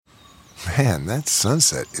Man, that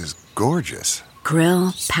sunset is gorgeous.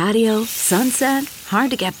 Grill, patio, sunset.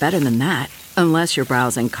 Hard to get better than that. Unless you're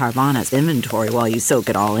browsing Carvana's inventory while you soak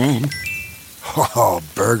it all in. Oh,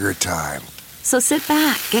 burger time. So sit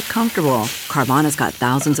back, get comfortable. Carvana's got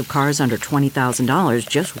thousands of cars under $20,000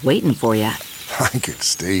 just waiting for you. I could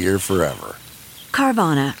stay here forever.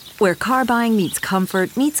 Carvana, where car buying meets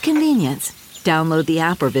comfort meets convenience. Download the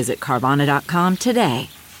app or visit Carvana.com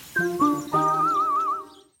today.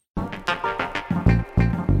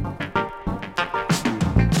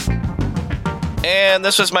 And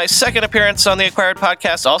this was my second appearance on the Acquired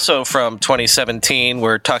podcast, also from 2017.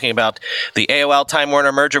 We're talking about the AOL Time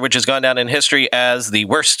Warner merger, which has gone down in history as the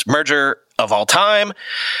worst merger of all time.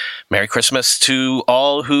 Merry Christmas to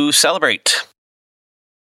all who celebrate.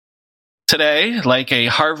 Today, like a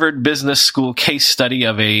Harvard Business School case study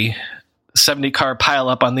of a 70-car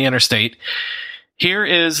pileup on the interstate, here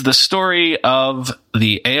is the story of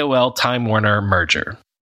the AOL Time Warner merger.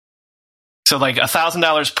 So like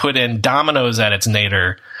 $1,000 put in Domino's at its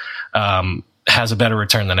nadir has a better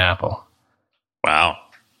return than Apple. Wow.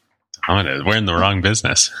 We're in the wrong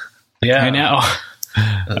business. Yeah. I know.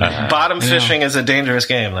 Bottom fishing is a dangerous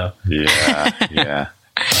game, though. Yeah.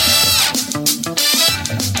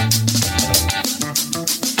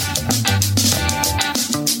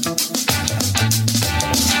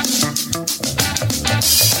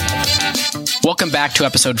 Welcome back to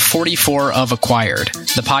episode 44 of Acquired,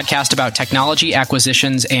 the podcast about technology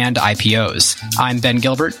acquisitions and IPOs. I'm Ben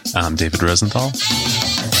Gilbert. I'm David Rosenthal.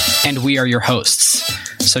 And we are your hosts.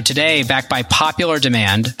 So today, back by popular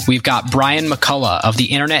demand, we've got Brian McCullough of the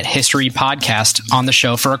Internet History Podcast on the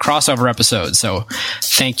show for a crossover episode. So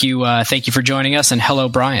thank you for joining us, and hello,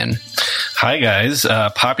 Brian. Hi, guys.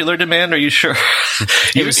 Popular demand? Are you sure?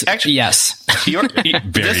 Yes.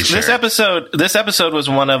 This episode was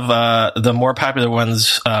one of the more popular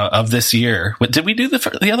ones of this year. Did we do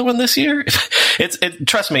the other one this year?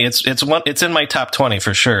 Trust me, it's in my top 20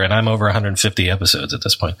 for sure, and I'm over 150 episodes at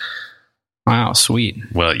this point. Wow, sweet.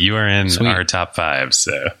 Well, you are in our top 5,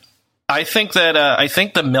 so I think that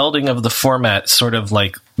the melding of the format sort of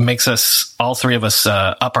like makes us, all three of us,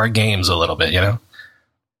 up our games a little bit, you know?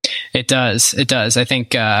 It does. I think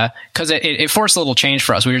because it forced a little change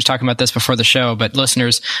for us. We were just talking about this before the show, but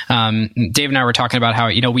listeners, Dave and I were talking about how,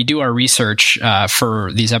 we do our research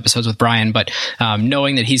for these episodes with Brian, but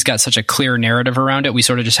knowing that he's got such a clear narrative around it, we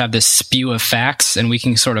sort of just have this spew of facts, and we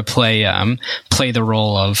can sort of play the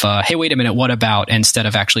role of, hey, wait a minute, what about, instead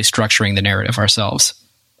of actually structuring the narrative ourselves.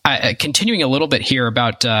 Continuing a little bit here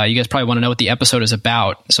about, you guys probably want to know what the episode is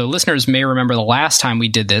about. So listeners may remember the last time we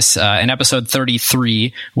did this, in episode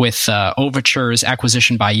 33 with Overture's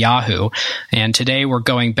acquisition by Yahoo. And today we're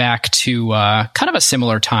going back to kind of a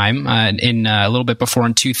similar time in a little bit before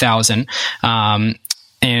in 2000. And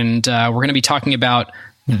we're going to be talking about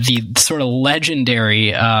the sort of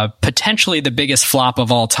legendary, potentially the biggest flop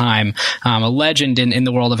of all time, a legend in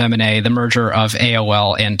the world of M&A, the merger of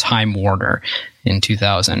AOL and Time Warner in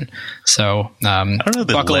 2000. So I don't know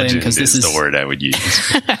that buckle in, because this is the word I would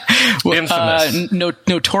use. Infamous.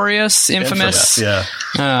 Notorious, infamous, yeah.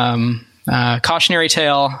 Cautionary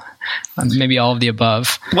tale. Maybe all of the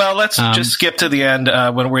above. Well, let's just skip to the end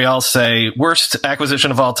when we all say worst acquisition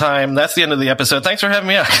of all time. That's the end of the episode. Thanks for having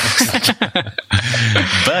me on.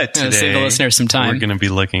 But today, save the listeners some time. We're going to be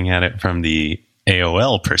looking at it from the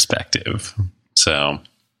AOL perspective. So,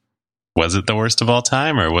 was it the worst of all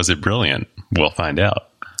time, or was it brilliant? We'll find out.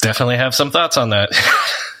 Definitely have some thoughts on that.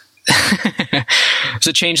 There's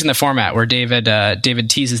a change in the format where David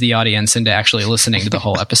teases the audience into actually listening to the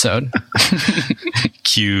whole episode.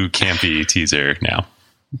 Cue campy teaser now.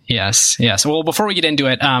 Yes. Well, before we get into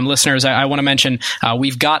it, listeners, I want to mention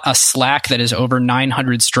we've got a Slack that is over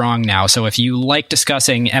 900 strong now. So if you like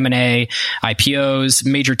discussing M&A, IPOs,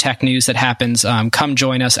 major tech news that happens, come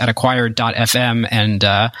join us at acquired.fm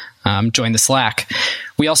and join the Slack.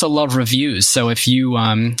 We also love reviews. So if you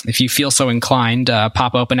feel so inclined,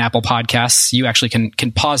 pop open Apple Podcasts. You actually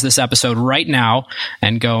can pause this episode right now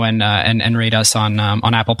and go and rate us on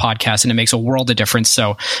Apple Podcasts, and it makes a world of difference.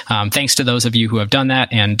 So thanks to those of you who have done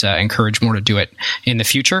that, and encourage more to do it in the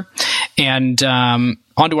future. And on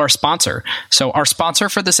to our sponsor. So our sponsor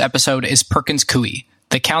for this episode is Perkins Coie,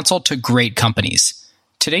 the counsel to great companies.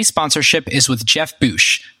 Today's sponsorship is with Jeff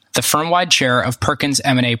Bush, the firm-wide chair of Perkins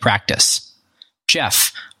M&A practice.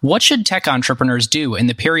 Jeff, what should tech entrepreneurs do in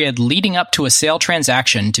the period leading up to a sale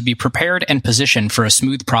transaction to be prepared and positioned for a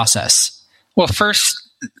smooth process? Well, first,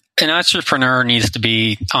 an entrepreneur needs to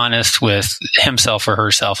be honest with himself or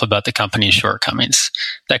herself about the company's shortcomings.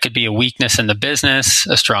 That could be a weakness in the business,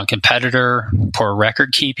 a strong competitor, poor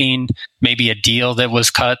record keeping, maybe a deal that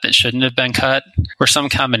was cut that shouldn't have been cut, or some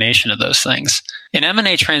combination of those things. An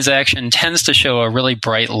M&A transaction tends to show a really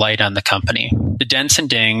bright light on the company. The dents and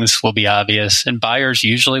dings will be obvious, and buyers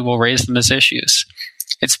usually will raise them as issues.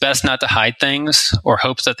 It's best not to hide things or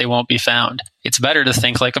hope that they won't be found. It's better to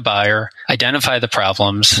think like a buyer, identify the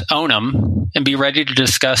problems, own them, and be ready to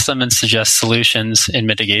discuss them and suggest solutions and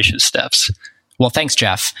mitigation steps. Well, thanks,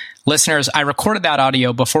 Jeff. Listeners, I recorded that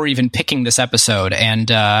audio before even picking this episode,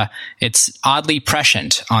 and it's oddly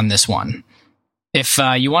prescient on this one. If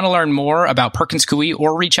you want to learn more about Perkins Coie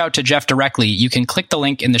or reach out to Jeff directly, you can click the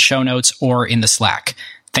link in the show notes or in the Slack.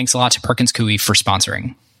 Thanks a lot to Perkins Coie for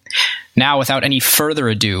sponsoring. Now, without any further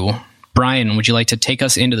ado, Brian, would you like to take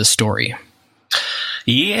us into the story?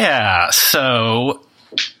 Yeah, so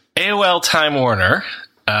AOL Time Warner,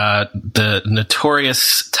 the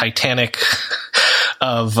notorious Titanic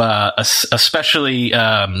of especially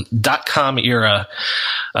 .com era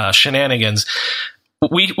shenanigans.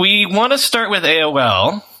 We want to start with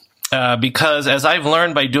AOL because, as I've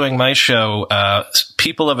learned by doing my show,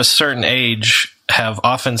 people of a certain age have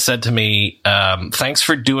often said to me, thanks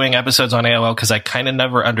for doing episodes on AOL because I kind of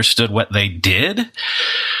never understood what they did.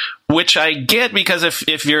 Which I get, because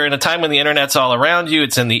if you're in a time when the internet's all around you,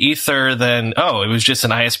 it's in the ether, then, it was just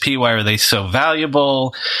an ISP. Why are they so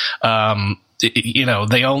valuable?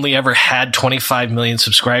 They only ever had 25 million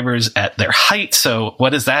subscribers at their height. So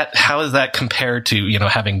what is that? How is that compared to,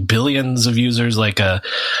 having billions of users like a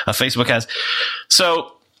Facebook has?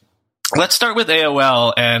 So let's start with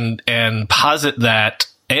AOL and posit that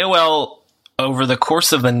AOL over the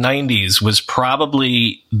course of the 90s was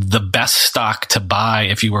probably the best stock to buy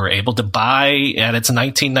if you were able to buy at its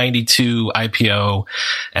 1992 IPO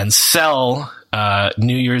and sell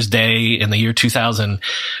New Year's Day in the year 2000.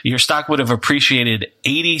 Your stock would have appreciated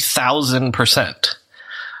 80,000%.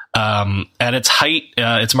 At its height,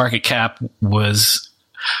 its market cap was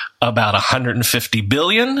about 150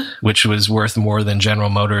 billion, which was worth more than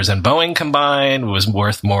General Motors and Boeing combined, was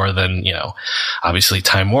worth more than, obviously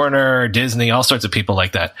Time Warner, Disney, all sorts of people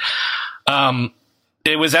like that.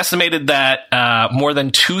 It was estimated that more than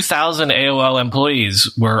 2,000 AOL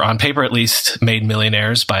employees were, on paper at least, made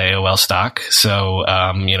millionaires by AOL stock. So,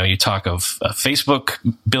 you talk of Facebook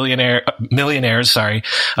millionaires,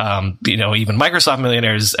 even Microsoft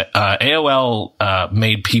millionaires. AOL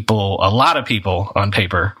made a lot of people on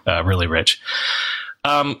paper, really rich.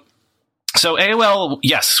 So AOL,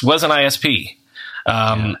 yes, was an ISP.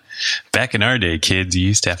 Back in our day, kids, you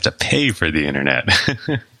used to have to pay for the internet.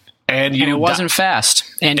 And it wasn't fast.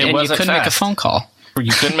 And you couldn't make a phone call.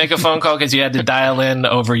 You couldn't make a phone call because you had to dial in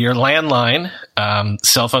over your landline.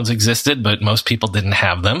 Cell phones existed, but most people didn't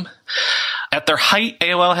have them. At their height,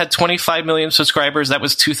 AOL had 25 million subscribers. That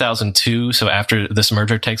was 2002, so after this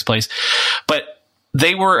merger takes place. But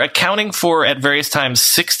they were accounting for, at various times,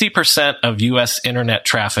 60% of U.S. internet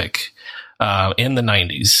traffic in the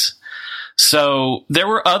 90s. So there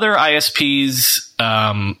were other ISPs,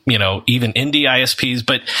 even indie ISPs,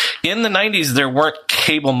 but in the 90s, there weren't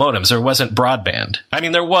cable modems. There wasn't broadband. I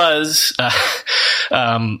mean, there was,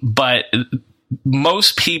 but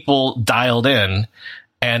most people dialed in,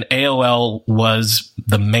 and AOL was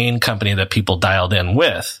the main company that people dialed in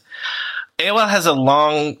with. AOL has a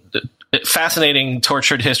long, fascinating,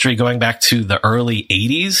 tortured history going back to the early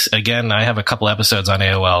 80s. Again, I have a couple episodes on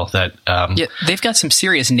AOL that they've got some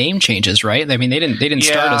serious name changes, right? I mean, they didn't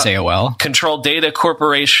start as AOL. Control Data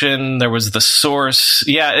Corporation. There was The Source.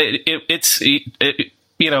 Yeah, it's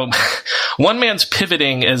one man's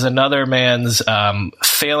pivoting is another man's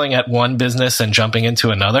failing at one business and jumping into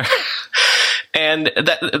another. And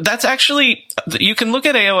that's actually, you can look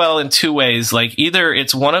at AOL in two ways. Like, either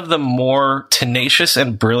it's one of the more tenacious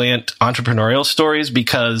and brilliant entrepreneurial stories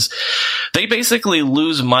because they basically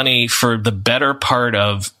lose money for the better part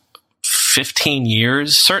of 15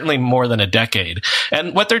 years, certainly more than a decade.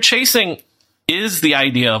 And what they're chasing is the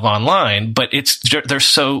idea of online, but they're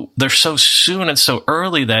so soon and so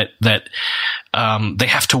early that they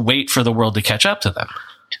have to wait for the world to catch up to them.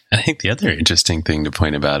 I think the other interesting thing to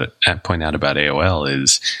point out about AOL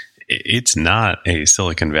is it's not a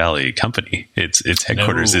Silicon Valley company. Its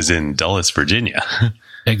headquarters is in Dulles, Virginia.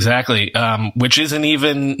 Exactly. Which isn't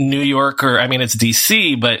even New York it's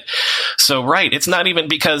DC, but so right. It's not even,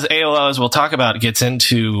 because AOL, as we'll talk about, gets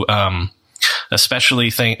into,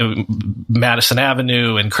 especially Madison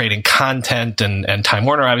Avenue and creating content and Time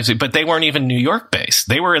Warner, obviously, but they weren't even New York based.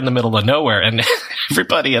 They were in the middle of nowhere. And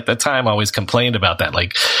everybody at the time always complained about that.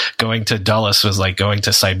 Like going to Dulles was like going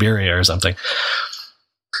to Siberia or something.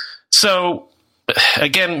 So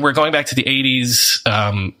again, we're going back to the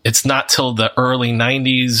 80s. It's not till the early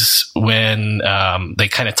 90s when they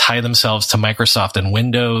kind of tie themselves to Microsoft and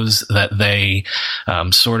Windows that they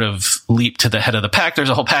sort of leap to the head of the pack. There's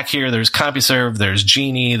a whole pack here. There's CompuServe, there's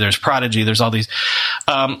Genie, there's Prodigy, there's all these.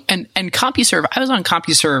 And CompuServe, I was on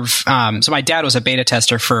CompuServe. So my dad was a beta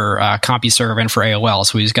tester for CompuServe and for AOL,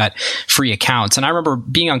 so he's got free accounts. And I remember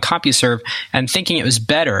being on CompuServe and thinking it was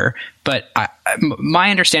better. But my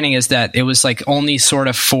understanding is that it was like only sort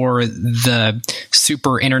of for the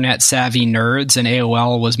super internet savvy nerds, and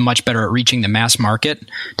AOL was much better at reaching the mass market.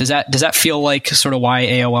 Does that feel like sort of why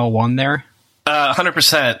AOL won there?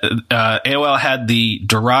 100%. AOL had the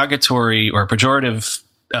derogatory or pejorative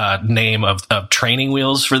name of training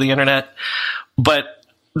wheels for the internet, but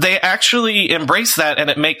they actually embraced that, and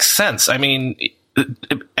it makes sense. I mean,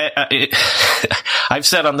 I've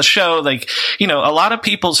said on the show, like, a lot of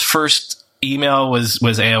people's first email was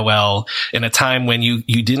AOL in a time when you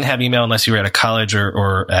didn't have email unless you were at a college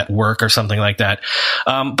or at work or something like that.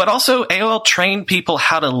 But also AOL trained people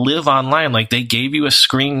how to live online. Like they gave you a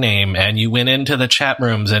screen name and you went into the chat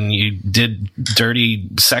rooms and you did dirty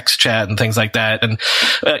sex chat and things like that. And,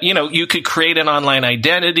 you could create an online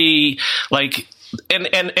identity, like,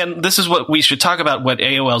 and this is what we should talk about, what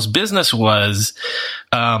AOL's business was.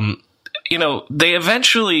 They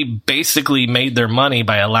eventually basically made their money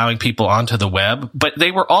by allowing people onto the web, but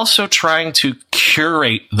they were also trying to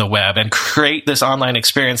curate the web and create this online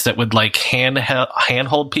experience that would like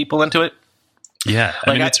handhold people into it. Yeah.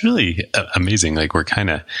 I mean, it's really amazing. Like we're kind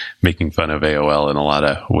of making fun of AOL in a lot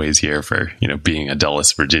of ways here for, being a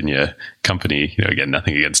Dulles, Virginia company, again,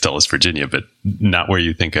 nothing against Dulles, Virginia, but not where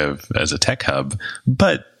you think of as a tech hub,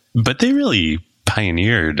 but they really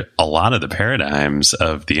pioneered a lot of the paradigms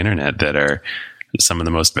of the internet that are some of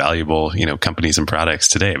the most valuable, companies and products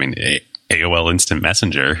today. I mean, AOL Instant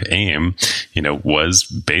Messenger, AIM, was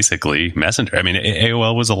basically Messenger. I mean,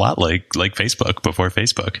 AOL was a lot like Facebook before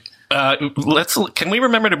Facebook. Can we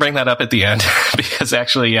remember to bring that up at the end? Because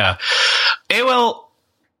actually, AOL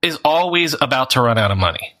is always about to run out of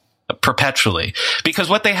money. Perpetually, because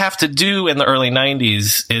what they have to do in the early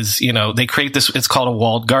 90s is, they create this, it's called a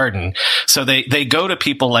walled garden. So they go to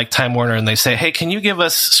people like Time Warner and they say, hey, can you give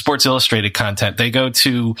us Sports Illustrated content? They go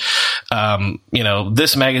to,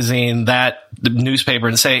 this magazine, that newspaper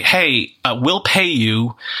and say, hey, we'll pay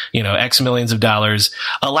you, X millions of dollars.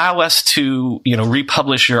 Allow us to,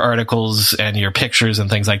 republish your articles and your pictures and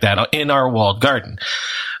things like that in our walled garden.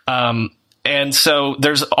 And so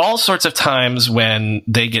there's all sorts of times when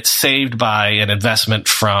they get saved by an investment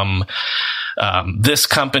from this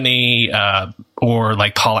company, or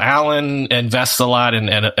like Paul Allen invests a lot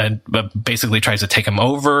and basically tries to take him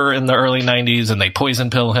over in the early 90s, and they poison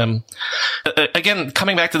pill him. Again,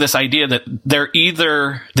 coming back to this idea that they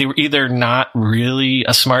were either not really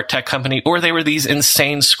a smart tech company, or they were these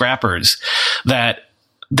insane scrappers that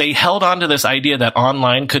they held on to this idea that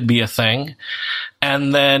online could be a thing,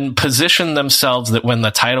 and then positioned themselves that when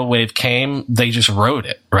the tidal wave came, they just rode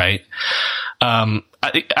it, right?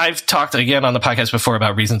 I've talked again on the podcast before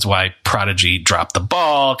about reasons why Prodigy dropped the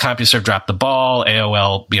ball, CompuServe dropped the ball,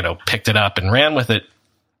 AOL, picked it up and ran with it.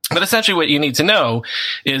 But essentially what you need to know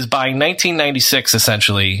is by 1996,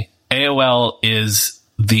 essentially, AOL is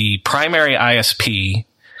the primary ISP,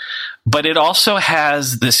 but it also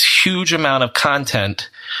has this huge amount of content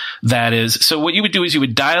that is, so what you would do is you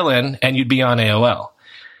would dial in and you'd be on AOL.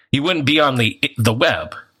 You wouldn't be on the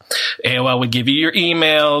web. AOL would give you your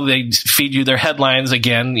email. They'd feed you their headlines,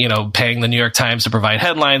 again, paying the New York Times to provide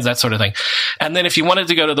headlines, that sort of thing. And then if you wanted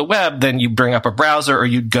to go to the web, then you bring up a browser or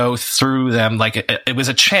you'd go through them like it was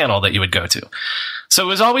a channel that you would go to. So it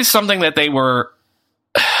was always something that they were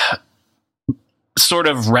sort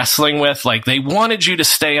of wrestling with. Like they wanted you to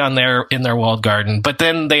stay in their walled garden, but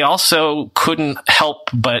then they also couldn't help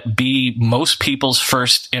but be most people's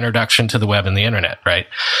first introduction to the web and the internet, right?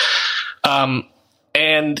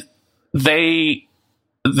 And they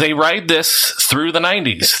ride this through the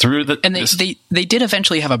 90s, and they did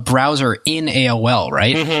eventually have a browser in AOL,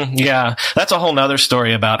 right? Mm-hmm, yeah, that's a whole nother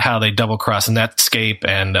story about how they double crossed Netscape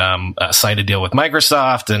and signed a deal with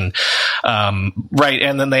Microsoft, and right,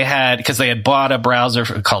 and then they had bought a browser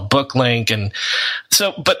called BookLink, and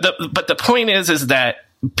so. But the point is that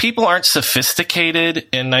people aren't sophisticated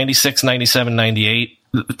in 96, 97, 98.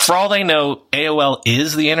 For all they know, AOL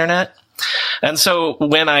is the internet. And so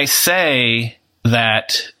when I say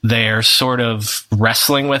that they're sort of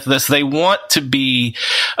wrestling with this. They want to be,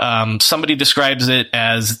 somebody describes it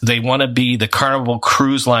as they want to be the Carnival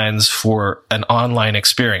Cruise Lines for an online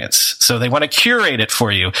experience. So they want to curate it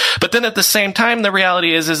for you. But then at the same time, the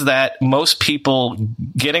reality is that most people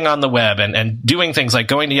getting on the web and doing things like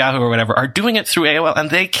going to Yahoo or whatever are doing it through AOL, and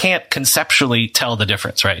they can't conceptually tell the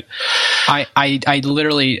difference, right?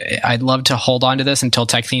 I'd love to hold on to this until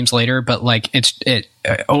Tech Themes later, but like it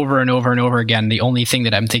over and over and over again, the only thing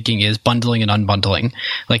that I'm thinking is bundling and unbundling.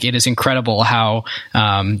 Like, it is incredible how,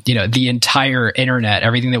 the entire internet,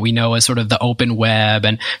 everything that we know as sort of the open web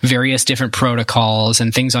and various different protocols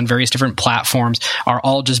and things on various different platforms are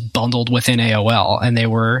all just bundled within AOL. And they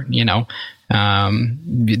were,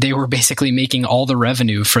 they were basically making all the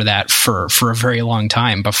revenue for that for a very long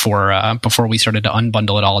time before we started to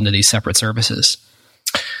unbundle it all into these separate services.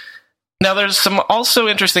 Now, there's some also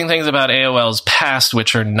interesting things about AOL's past,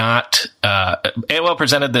 which are not, AOL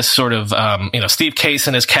presented this sort of, Steve Case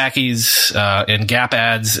in his khakis, in Gap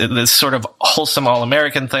ads, this sort of wholesome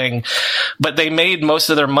all-American thing. But they made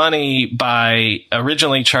most of their money by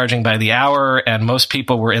originally charging by the hour, and most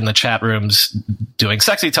people were in the chat rooms doing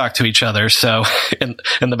sexy talk to each other. So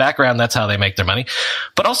in the background, that's how they make their money.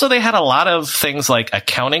 But also they had a lot of things like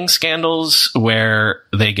accounting scandals where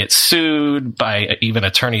they get sued by even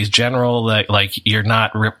attorneys general. That, like, you're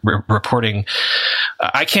not reporting.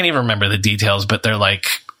 I can't even remember the details, but they're like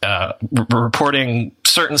reporting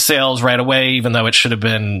certain sales right away, even though it should have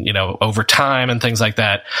been, over time and things like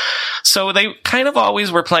that. So they kind of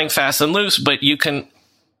always were playing fast and loose, but you can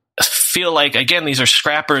feel like, again, these are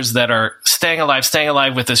scrappers that are staying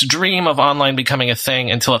alive with this dream of online becoming a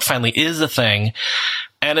thing until it finally is a thing.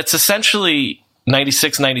 And it's essentially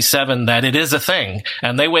 96, 97 that it is a thing,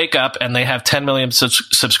 and they wake up and they have 10 million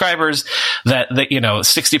subscribers that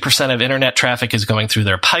 60% of internet traffic is going through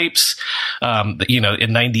their pipes.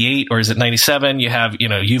 In 98, or is it 97, you have,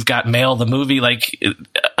 You've Got Mail, the movie. Like,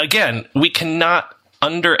 again, we cannot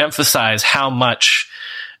underemphasize how much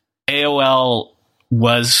AOL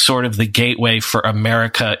was sort of the gateway for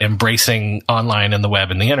America embracing online and the web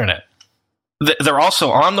and the internet. They're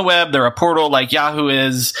also on the web. They're a portal like Yahoo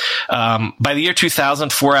is. By the year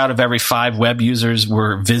 2000, 4 out of every 5 web users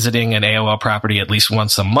were visiting an AOL property at least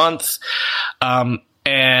once a month.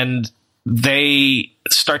 And they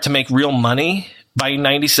start to make real money by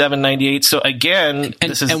 97, 98. So again,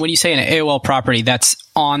 and when you say an AOL property, that's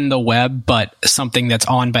on the web, but something that's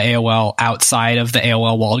owned by AOL outside of the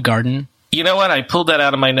AOL walled garden? You know what? I pulled that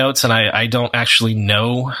out of my notes, and I don't actually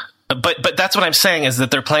know. But that's what I'm saying, is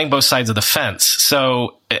that they're playing both sides of the fence.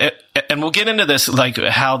 So, and we'll get into this, like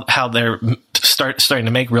how they're starting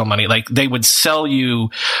to make real money. Like, they would sell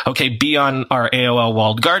you, okay, be on our AOL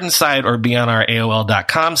walled garden side or be on our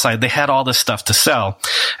AOL.com side. They had all this stuff to sell.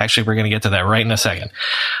 Actually, we're going to get to that right in a second.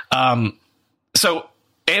 So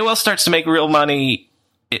AOL starts to make real money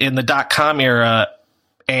in the .com era,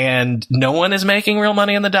 and no one is making real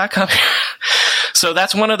money in the .com era. So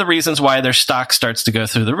that's one of the reasons why their stock starts to go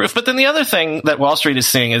through the roof. But then the other thing that Wall Street is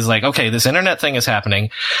seeing is like, okay, this internet thing is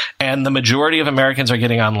happening, and the majority of Americans are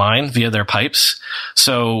getting online via their pipes.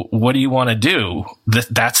 So what do you want to do?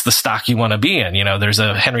 That's the stock you want to be in. There's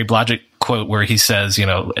a Henry Blodgett quote where he says,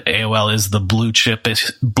 AOL is the blue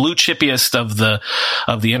chippiest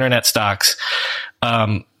of the internet stocks.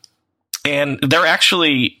 And they're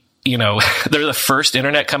actually, they're the first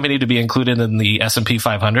internet company to be included in the S&P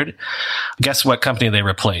 500. Guess what company they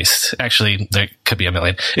replaced? Actually, there could be a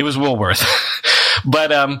million. It was Woolworth.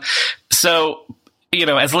 But, so,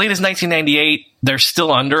 as late as 1998, they're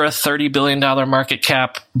still under a $30 billion market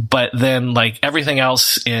cap. But then, like, everything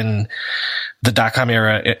else in the .com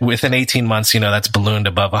era, within 18 months, that's ballooned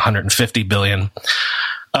above 150 billion.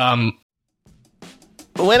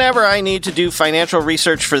 Whenever I need to do financial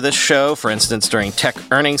research for this show, for instance, during tech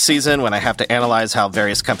earnings season, when I have to analyze how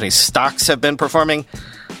various companies' stocks have been performing,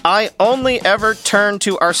 I only ever turn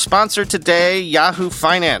to our sponsor today, Yahoo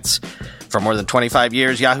Finance. For more than 25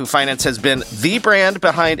 years, Yahoo Finance has been the brand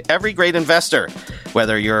behind every great investor.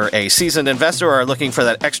 Whether you're a seasoned investor or are looking for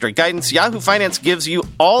that extra guidance, Yahoo Finance gives you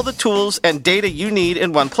all the tools and data you need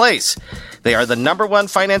in one place. They are the #1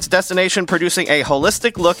 finance destination, producing a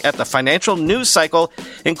holistic look at the financial news cycle,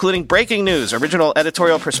 including breaking news, original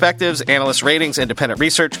editorial perspectives, analyst ratings, independent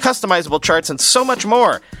research, customizable charts, and so much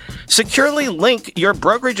more. Securely link your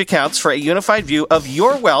brokerage accounts for a unified view of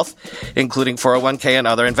your wealth, including 401k and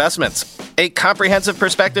other investments. A comprehensive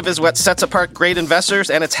perspective is what sets apart great investors,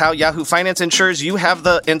 and it's how Yahoo Finance ensures you have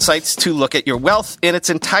the insights to look at your wealth in its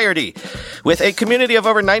entirety. With a community of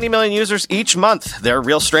over 90 million users each month, their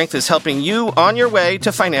real strength is helping you on your way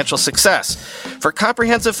to financial success. For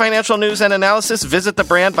comprehensive financial news and analysis, visit the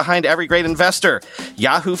brand behind every great investor,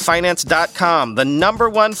 yahoofinance.com, the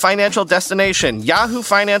 #1 financial destination,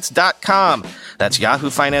 yahoofinance.com. That's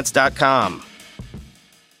yahoofinance.com.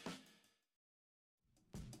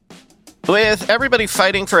 With everybody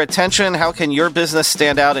fighting for attention, how can your business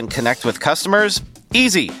stand out and connect with customers?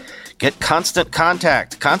 Easy. Get Constant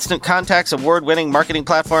Contact. Constant Contact's award-winning marketing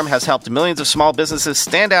platform has helped millions of small businesses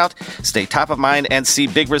stand out, stay top of mind, and see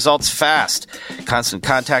big results fast. Constant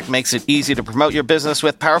Contact makes it easy to promote your business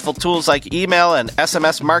with powerful tools like email and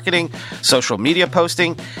SMS marketing, social media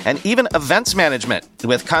posting, and even events management.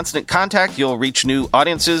 With Constant Contact, you'll reach new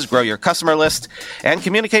audiences, grow your customer list, and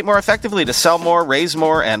communicate more effectively to sell more, raise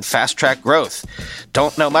more, and fast-track growth.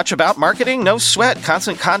 Don't know much about marketing? No sweat.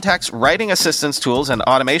 Constant Contact's writing assistance tools and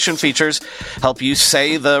automation features help you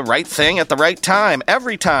say the right thing at the right time,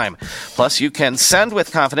 every time. Plus, you can send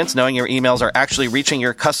with confidence knowing your emails are actually reaching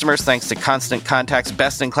your customers thanks to Constant Contact's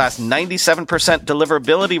best-in-class 97%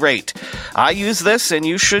 deliverability rate. I use this, and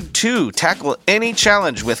you should too. Tackle any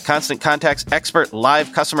challenge with Constant Contact's expert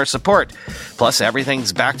live customer support. Plus,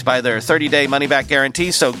 everything's backed by their 30-day money-back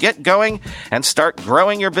guarantee, so get going and start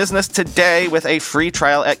growing your business today with a free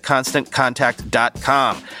trial at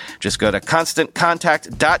ConstantContact.com. Just go to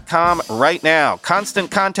ConstantContact.com right now.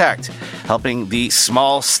 Constant Contact, helping the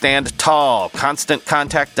small stand tall.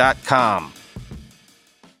 ConstantContact.com.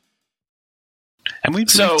 And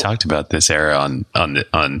we've talked about this era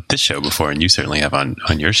on this show before, and you certainly have on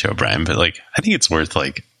your show, Brian. But I think it's worth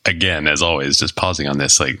again, as always, just pausing on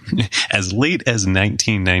this. As late as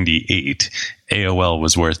 1998, AOL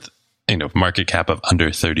was worth market cap of under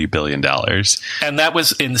 $30 billion. And that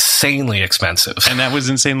was insanely expensive.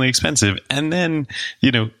 And then,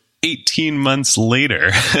 18 months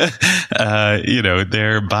later,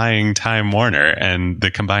 they're buying Time Warner, and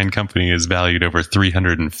the combined company is valued over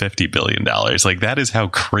 $350 billion. That is how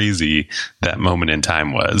crazy that moment in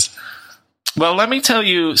time was. Well, let me tell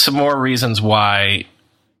you some more reasons why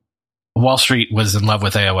Wall Street was in love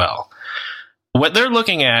with AOL. What they're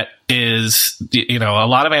looking at is, a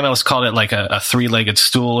lot of analysts called it like a three-legged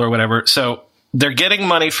stool or whatever. So they're getting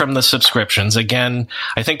money from the subscriptions. Again,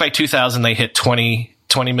 I think by 2000, they hit 20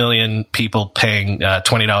 million people paying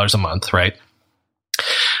 $20 a month, right?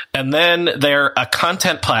 And then they're a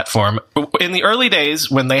content platform. In the early days,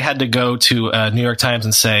 when they had to go to New York Times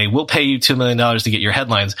and say, we'll pay you $2 million to get your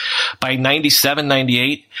headlines, by 97,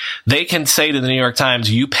 98, they can say to the New York Times,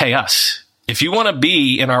 you pay us. If you want to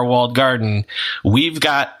be in our walled garden, we've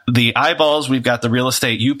got the eyeballs, we've got the real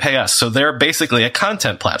estate, you pay us. So they're basically a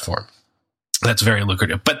content platform. That's very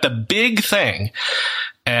lucrative. But the big thing,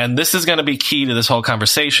 and this is going to be key to this whole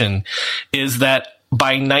conversation, is that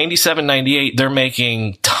by 97, 98, they're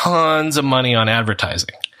making tons of money on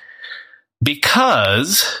advertising.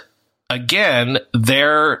 Because, again,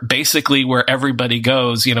 they're basically where everybody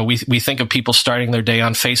goes. We think of people starting their day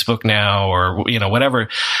on Facebook now or, whatever.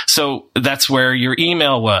 So that's where your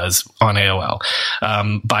email was on AOL.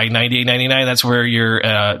 By 98, 99, that's where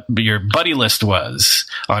your buddy list was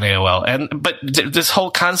on AOL. But this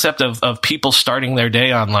whole concept of people starting their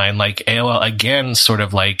day online, AOL, again, sort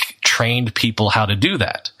of trained people how to do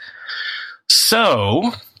that.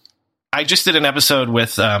 So I just did an episode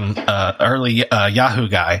with early Yahoo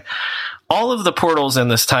guy. All of the portals in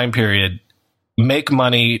this time period make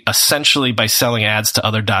money essentially by selling ads to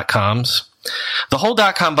other .coms. The whole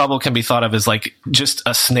 .com bubble can be thought of as just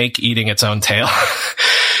a snake eating its own tail.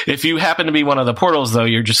 If you happen to be one of the portals, though,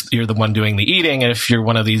 you're the one doing the eating. And if you're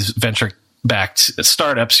one of these venture-backed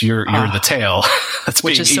startups, you're the tail.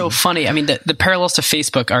 Which is so funny. I mean, the parallels to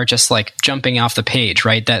Facebook are just jumping off the page,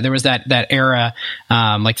 right? That there was that era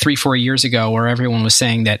 3-4 years ago where everyone was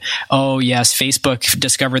saying that, oh yes, Facebook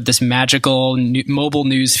discovered this magical mobile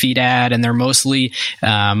news feed ad, and they're mostly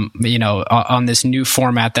on this new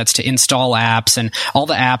format that's to install apps, and all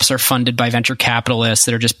the apps are funded by venture capitalists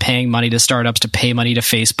that are just paying money to startups to pay money to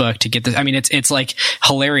Facebook to get this. I mean, it's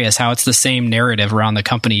hilarious how it's the same narrative around the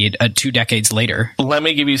company 2 decades later. Let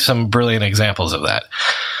me give you some brilliant examples of that.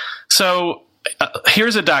 So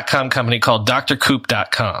here's a .com company called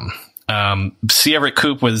drcoop.com. C. Everett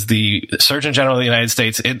Koop was the Surgeon General of the United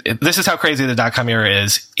States. This is how crazy the .com era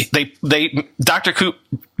is.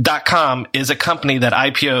 drcoop.com is a company that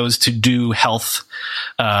IPOs to do health,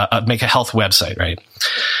 make a health website, right?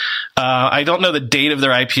 I don't know the date of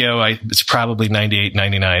their IPO. It's probably 98,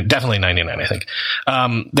 99, definitely 99, I think.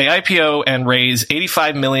 They IPO and raise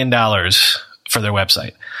 $85 million for their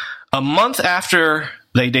website. A month after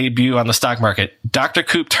they debut on the stock market, Dr.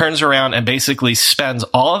 Koop turns around and basically spends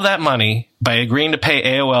all of that money by agreeing to pay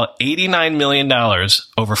AOL $89 million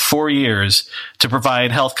over 4 years to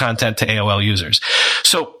provide health content to AOL users.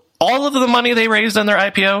 So all of the money they raised on their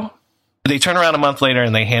IPO, they turn around a month later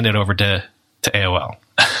and they hand it over to AOL.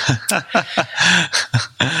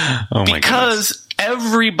 Oh my because goodness.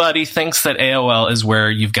 everybody thinks that AOL is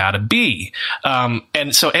where you've got to be.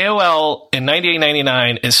 And so AOL in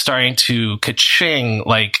 98-99 is starting to ka-ching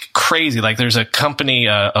like crazy. Like there's a company,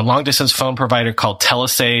 a long distance phone provider called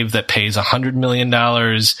Telesave that pays $100 million.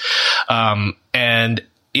 And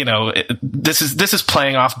you know, this is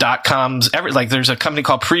playing off .coms. Like there's a company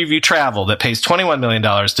called Preview Travel that pays $21 million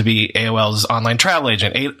to be AOL's online travel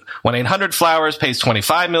agent. 1-800-Flowers pays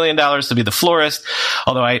 $25 million to be the florist.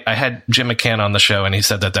 Although I had Jim McCann on the show and he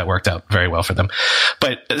said that worked out very well for them.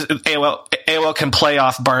 But AOL can play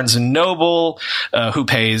off Barnes & Noble, who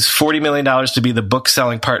pays $40 million to be the book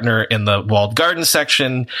selling partner in the walled garden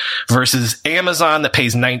section, versus Amazon that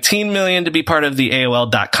pays $19 million to be part of the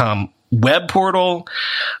AOL.com web portal.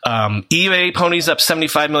 eBay ponies up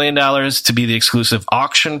 $75 million to be the exclusive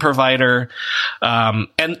auction provider. And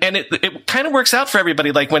it kind of works out for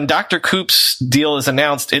everybody. Like when Dr. Koop's deal is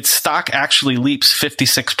announced, its stock actually leaps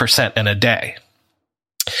 56% in a day.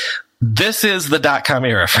 This is the .com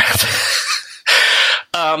era, friends.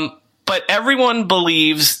 But everyone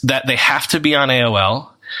believes that they have to be on AOL.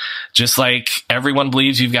 Just like everyone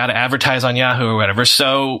believes you've got to advertise on Yahoo or whatever.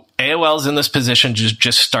 So AOL's in this position to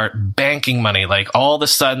just start banking money. Like all of a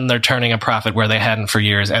sudden they're turning a profit where they hadn't for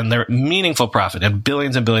years, and they're meaningful profit and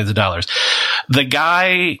billions of dollars. The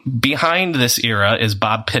guy behind this era is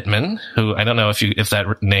Bob Pittman, who I don't know if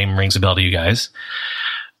that name rings a bell to you guys.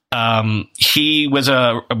 He was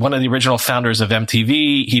one of the original founders of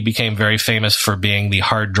MTV. He became very famous for being the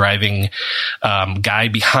hard driving guy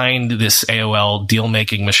behind this AOL deal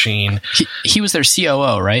making machine. He was their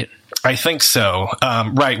COO, right? I think so.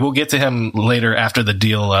 Right. We'll get to him later after the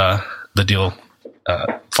deal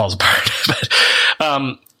falls apart.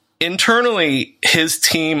 But internally, his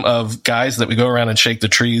team of guys that would go around and shake the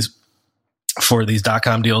trees for these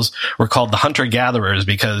 .com deals were called the hunter-gatherers,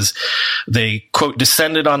 because they, quote,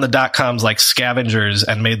 descended on the .coms like scavengers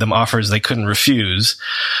and made them offers they couldn't refuse.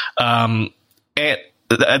 And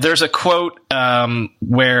there's a quote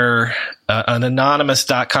where an anonymous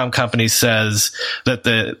 .com company says that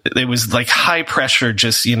it was like high pressure,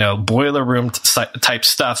 just, boiler room type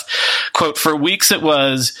stuff. Quote, for weeks it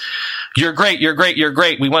was, you're great, you're great, you're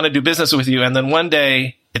great. We want to do business with you. And then one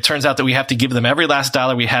day, it turns out that we have to give them every last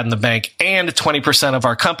dollar we had in the bank and 20% of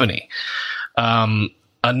our company.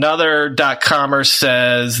 Another .comer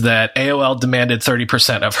says that AOL demanded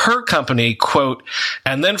 30% of her company, quote,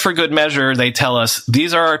 and then for good measure, they tell us,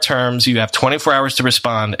 these are our terms. You have 24 hours to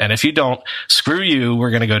respond. And if you don't, screw you,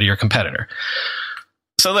 we're going to go to your competitor.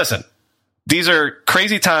 So listen, these are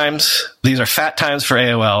crazy times. These are fat times for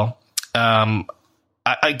AOL.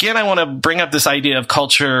 Again, I want to bring up this idea of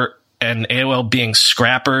culture and AOL being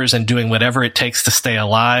scrappers and doing whatever it takes to stay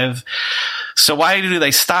alive. So why do they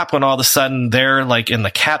stop when all of a sudden they're like in the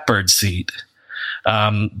catbird seat?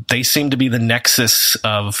 They seem to be the nexus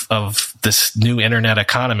of this new internet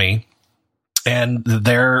economy. And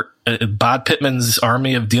they're Bob Pittman's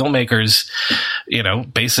army of deal makers,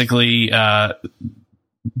 basically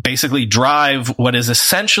drive what is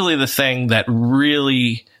essentially the thing that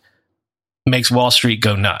really makes Wall Street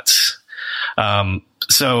go nuts.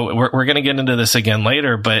 So we're going to get into this again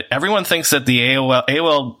later, but everyone thinks that the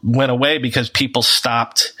AOL went away because people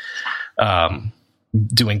stopped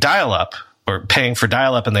doing dial-up or paying for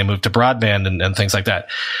dial-up, and they moved to broadband and things like that.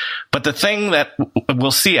 But the thing that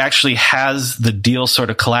we'll see actually has the deal sort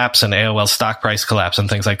of collapse and AOL stock price collapse and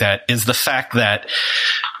things like that is the fact that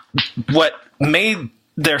what made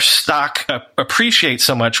their stock appreciate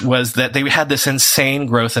so much was that they had this insane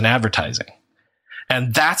growth in advertising.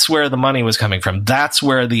 And that's where the money was coming from. That's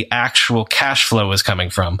where the actual cash flow was coming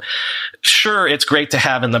from. Sure, it's great to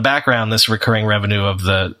have in the background this recurring revenue of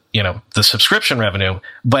the subscription revenue,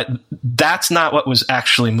 but that's not what was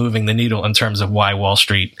actually moving the needle in terms of why Wall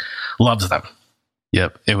Street loves them.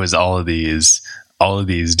 Yep. It was all of these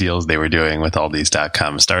deals they were doing with all these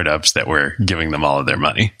 .com startups that were giving them all of their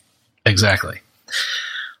money. Exactly.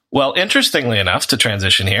 Well, interestingly enough, to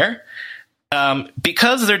transition here,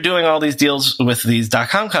 because they're doing all these deals with these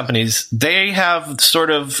 .com companies, they have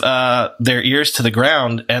sort of their ears to the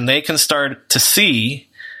ground, and they can start to see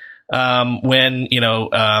when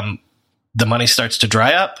the money starts to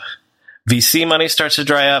dry up, VC money starts to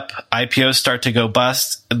dry up, IPOs start to go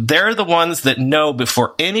bust. They're the ones that know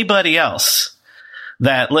before anybody else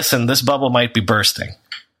that, listen, this bubble might be bursting.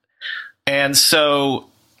 And so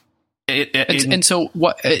and so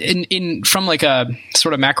what in from like a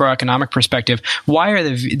sort of macroeconomic perspective, why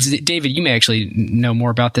are David, you may actually know more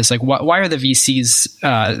about this, like why are the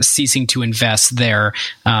VCs ceasing to invest there?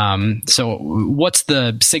 So what's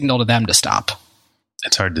the signal to them to stop?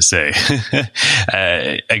 It's hard to say.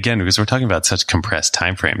 Again, because we're talking about such compressed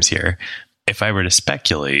timeframes here. If I were to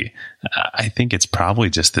speculate, I think it's probably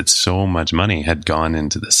just that so much money had gone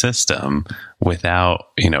into the system without,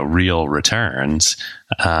 real returns.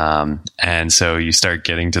 And so you start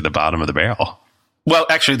getting to the bottom of the barrel. Well,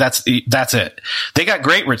 actually, that's it. They got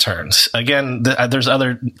great returns. Again, there's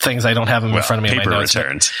other things I don't have them in front of me. Paper in my notes,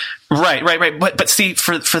 returns. Right. But see,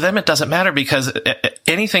 for them, it doesn't matter because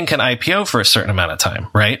anything can IPO for a certain amount of time,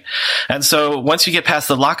 right? And so once you get past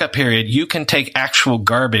the lockup period, you can take actual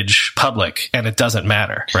garbage public and it doesn't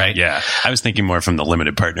matter, right? Yeah. I was thinking more from the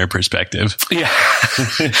limited partner perspective. Yeah.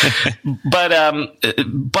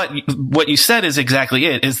 But what you said is exactly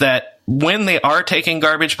it, is that when they are taking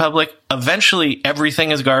garbage public, eventually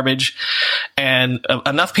everything is garbage. And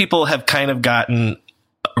enough people have kind of gotten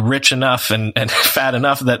rich enough and fat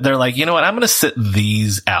enough that they're like, you know what, I'm going to sit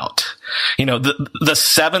these out. The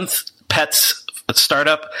seventh Pets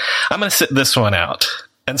startup, I'm going to sit this one out.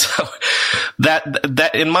 And so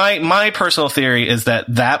that in my personal theory is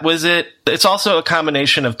that was it. It's also a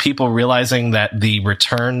combination of people realizing that the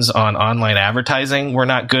returns on online advertising were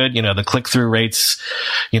not good. The click-through rates,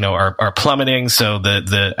 are plummeting. So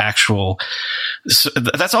the actual,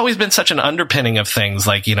 that's always been such an underpinning of things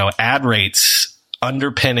like, ad rates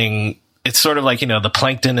underpinning. It's sort of like, the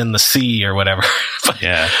plankton in the sea or whatever.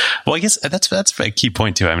 Yeah. Well, I guess that's a key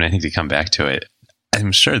point too. I mean, I think to come back to it,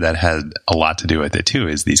 I'm sure that had a lot to do with it too,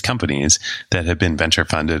 is these companies that have been venture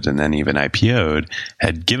funded and then even IPO'd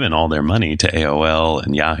had given all their money to AOL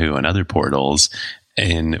and Yahoo and other portals,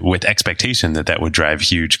 and with expectation that would drive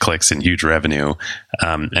huge clicks and huge revenue.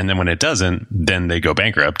 And then when it doesn't, then they go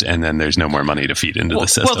bankrupt and then there's no more money to feed into the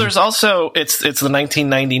system. Well, there's also, it's the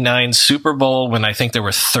 1999 Super Bowl when I think there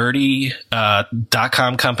were 30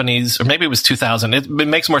 .com companies, or maybe it was 2000. It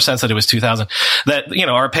makes more sense that it was 2000 that,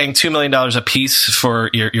 are paying $2 million a piece for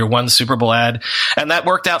your one Super Bowl ad. And that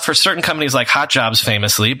worked out for certain companies like Hot Jobs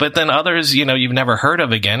famously, but then others, you've never heard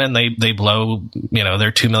of again, and they blow,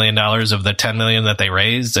 their $2 million of the 10 million that they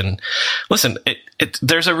raised. And listen,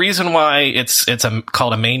 there's a reason why it's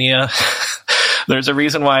called a mania. There's a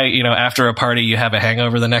reason why, after a party you have a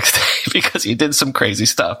hangover the next day because you did some crazy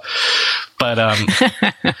stuff. But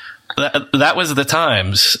that was the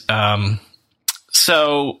times.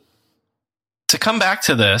 So to come back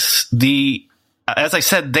to this, as I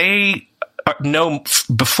said, they know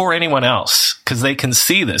before anyone else because they can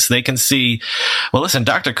see this. They can see, well, listen,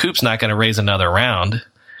 Dr. Koop's not going to raise another round.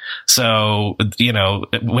 So,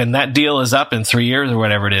 when that deal is up in 3 years or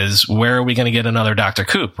whatever it is, where are we going to get another Dr.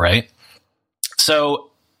 Koop, right?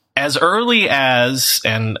 So as early as,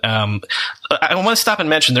 and I want to stop and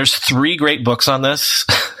mention, there's 3 great books on this.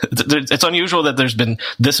 It's unusual that there's been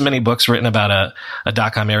this many books written about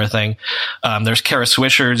a .com era thing. There's Kara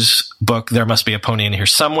Swisher's book, There Must Be a Pony in Here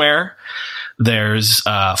Somewhere. There's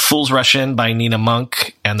Fools Rush In by Nina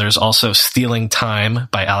Monk, and there's also Stealing Time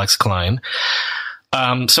by Alex Klein.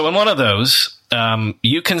 So in one of those,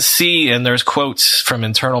 you can see, and there's quotes from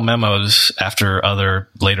internal memos after other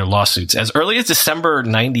later lawsuits. As early as December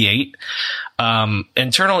 98,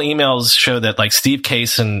 internal emails show that like Steve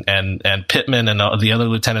Case and Pittman and the other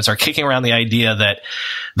lieutenants are kicking around the idea that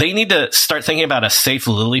they need to start thinking about a safe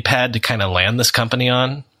lily pad to kind of land this company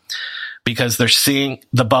on because they're seeing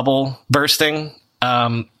the bubble bursting.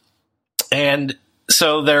 And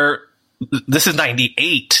so this is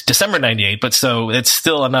 98, December 98, but so it's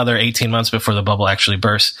still another 18 months before the bubble actually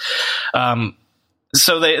bursts.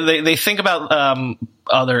 So they think about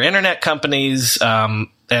other internet companies,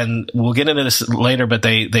 and we'll get into this later, but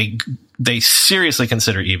they seriously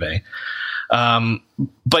consider eBay.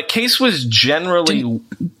 But Case was generally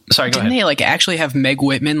sorry. Go ahead. Didn't they like actually have Meg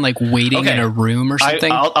Whitman like waiting in a room or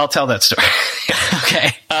something? I'll tell that story.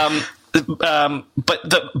 Okay. But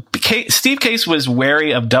Steve Case was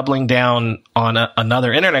wary of doubling down on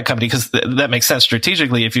another internet company because that makes sense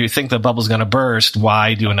strategically. If you think the bubble's going to burst,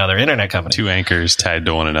 why do another internet company? 2 anchors tied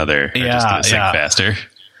to one another are just going to sink faster.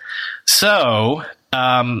 So,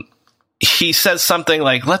 he says something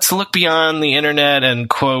like, let's look beyond the internet and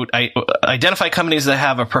quote, identify companies that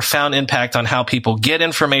have a profound impact on how people get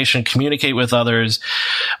information, communicate with others,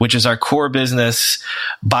 which is our core business,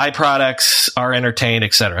 buy products, are entertained,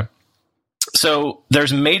 etc. So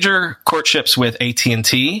there's major courtships with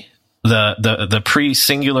AT&T, the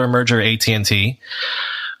pre-singular merger AT&T.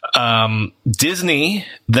 Disney,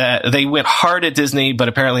 that they went hard at Disney, but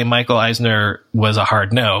apparently Michael Eisner was a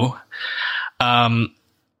hard no.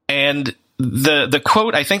 And the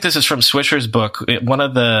quote, I think this is from Swisher's book. One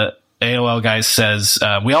of the AOL guys says,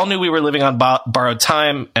 we all knew we were living on borrowed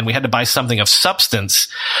time, and we had to buy something of substance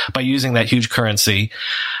by using that huge currency.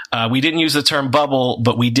 We didn't use the term bubble,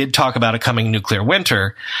 but we did talk about a coming nuclear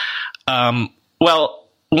winter. Well,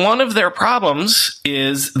 one of their problems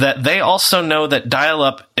is that they also know that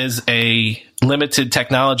dial-up is a limited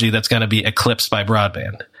technology that's going to be eclipsed by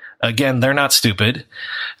broadband. Again, they're not stupid.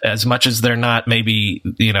 As much as they're not maybe,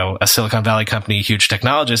 a Silicon Valley company, huge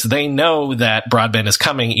technologists, they know that broadband is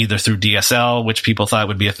coming either through DSL, which people thought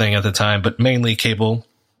would be a thing at the time, but mainly cable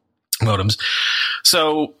modems.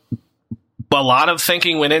 So a lot of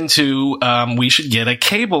thinking went into we should get a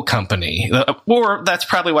cable company, or that's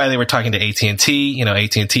probably why they were talking to AT&T.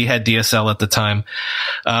 AT&T had DSL at the time.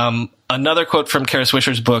 Another quote from Kara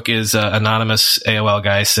Swisher's book is anonymous AOL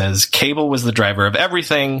guy says, cable was the driver of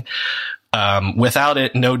everything. Without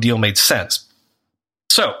it, no deal made sense.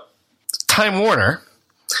 So Time Warner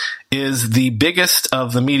is the biggest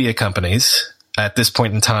of the media companies at this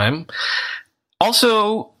point in time.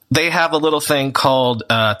 Also, they have a little thing called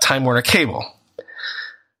Time Warner Cable.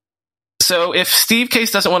 So if Steve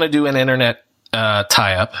Case doesn't want to do an internet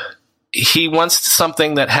tie-up, he wants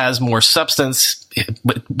something that has more substance,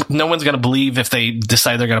 but no one's going to believe if they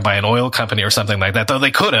decide they're going to buy an oil company or something like that, though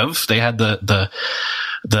they could have. They had the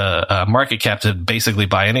market cap to basically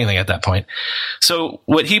buy anything at that point. So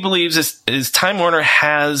what he believes is Time Warner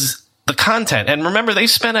has the content. And remember, they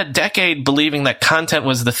spent a decade believing that content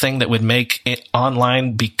was the thing that would make it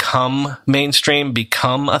online become mainstream,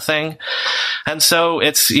 become a thing. And so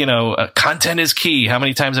it's, content is key. How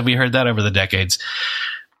many times have we heard that over the decades?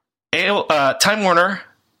 Time Warner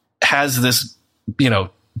has this,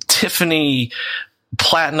 Tiffany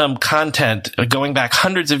platinum content going back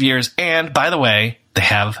hundreds of years. And by the way, they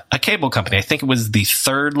have a cable company. I think it was the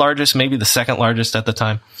third largest, maybe the second largest at the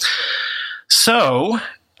time. So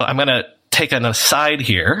I'm going to take an aside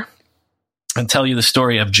here and tell you the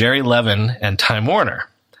story of Jerry Levin and Time Warner.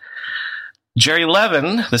 Jerry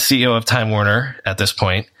Levin, the CEO of Time Warner at this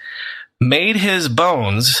point, made his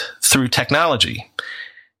bones through technology.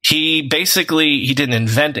 He didn't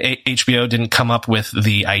invent HBO, didn't come up with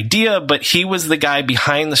the idea, but he was the guy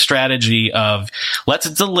behind the strategy of let's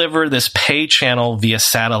deliver this pay channel via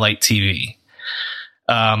satellite TV.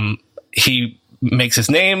 He makes his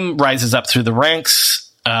name, rises up through the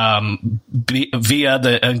ranks, via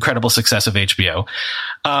the incredible success of HBO.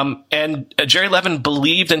 And Jerry Levin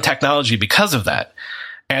believed in technology because of that.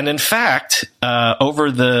 And in fact, over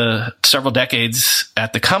the several decades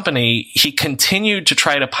at the company, he continued to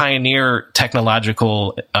try to pioneer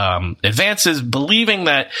technological advances, believing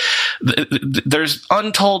that there's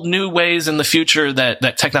untold new ways in the future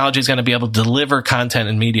that technology is going to be able to deliver content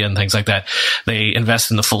and media and things like that. They invest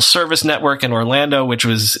in the full service network in Orlando, which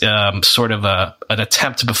was sort of an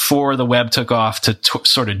attempt before the web took off to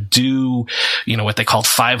sort of do, what they called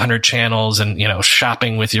 500 channels and,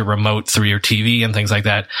 shopping with your remote through your TV and things like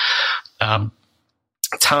that.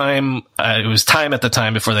 Time, it was Time at the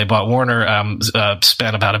time before they bought Warner,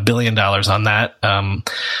 spent about $1 billion on that.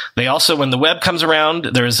 They also, when the web comes around,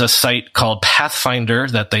 there's a site called Pathfinder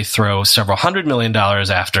that they throw several $100 million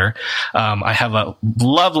after. I have a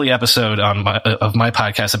lovely episode of my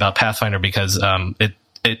podcast about Pathfinder because,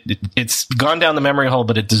 it's gone down the memory hole,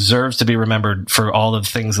 but it deserves to be remembered for all of the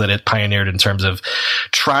things that it pioneered in terms of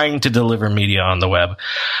trying to deliver media on the web.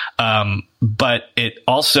 But it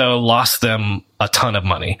also lost them a ton of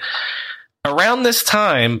money. Around this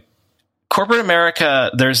time, corporate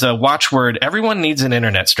America, there's a watchword. Everyone needs an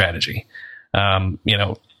internet strategy.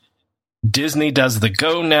 Disney does the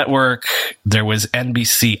Go network. There was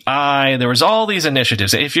NBCI. There was all these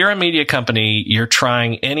initiatives. If you're a media company, you're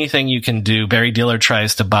trying anything you can do. Barry Diller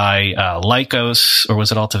tries to buy Lycos, or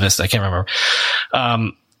was it AltaVista? I can't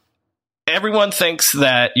remember. Everyone thinks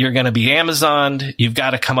that you're going to be Amazoned. You've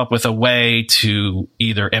got to come up with a way to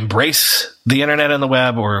either embrace the internet and the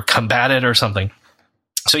web or combat it or something.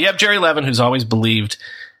 So you have Jerry Levin, who's always believed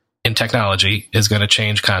in technology is going to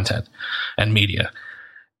change content and media.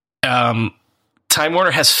 Time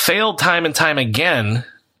Warner has failed time and time again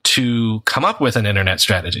to come up with an internet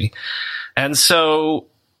strategy. And so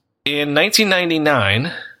in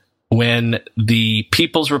 1999, when the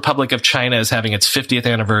People's Republic of China is having its 50th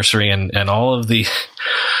anniversary and all of the,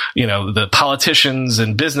 the politicians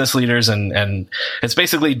and business leaders and it's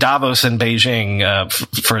basically Davos in Beijing,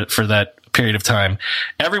 for that period of time.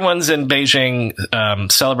 Everyone's in Beijing,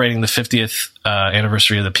 celebrating the 50th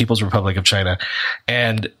anniversary of the People's Republic of China.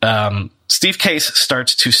 And Steve Case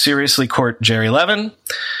starts to seriously court Jerry Levin.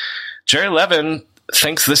 Jerry Levin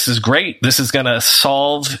thinks this is great. This is going to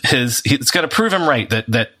solve it's going to prove him right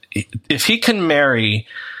that if he can marry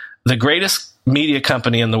the greatest media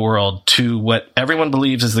company in the world to what everyone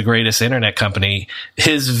believes is the greatest internet company,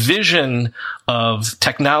 his vision of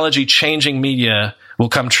technology changing media will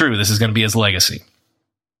come true. This is going to be his legacy.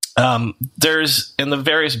 There's in the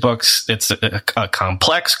various books, it's a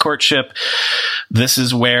complex courtship. This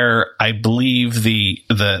is where I believe the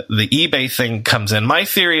eBay thing comes in. My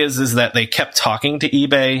theory is that they kept talking to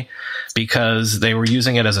eBay because they were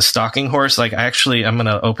using it as a stalking horse. Like, I'm going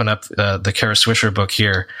to open up the Kara Swisher book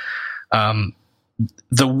here.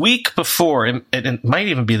 The week before, it might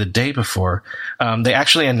even be the day before, they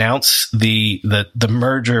actually announced the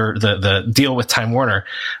merger, the deal with Time Warner.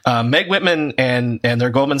 Meg Whitman and their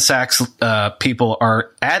Goldman Sachs people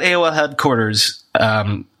are at AOL headquarters,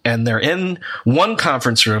 and they're in one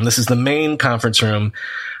conference room. This is the main conference room,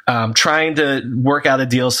 trying to work out a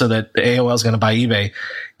deal so that AOL is going to buy eBay.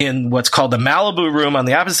 In what's called the Malibu room on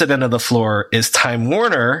the opposite end of the floor is Time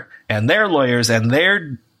Warner and their lawyers, and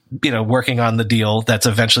they're working on the deal that's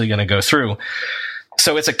eventually going to go through.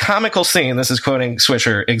 So it's a comical scene. This is quoting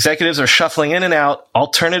Swisher. Executives are shuffling in and out,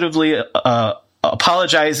 alternatively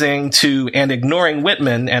apologizing to and ignoring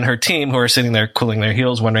Whitman and her team, who are sitting there cooling their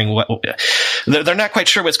heels, wondering what they're not quite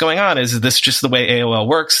sure what's going on. Is this just the way AOL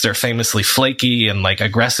works? They're famously flaky and like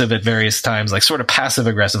aggressive at various times, like sort of passive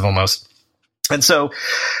aggressive almost. And so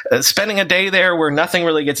spending a day there where nothing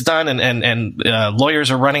really gets done and lawyers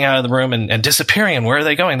are running out of the room and disappearing. And where are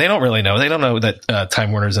they going? They don't really know. They don't know that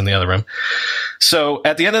Time Warner's in the other room. So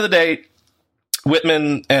at the end of the day,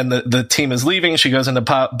 Whitman and the team is leaving. She goes into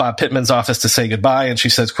Bob Pittman's office to say goodbye. And she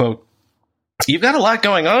says, quote, "You've got a lot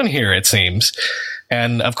going on here, it seems."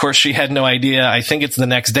 And of course, she had no idea. I think it's the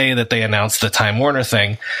next day that they announced the Time Warner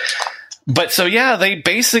thing. But so, yeah, they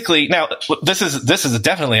basically, now this is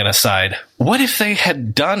definitely an aside. What if they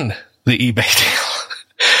had done the eBay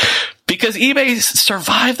deal? Because eBay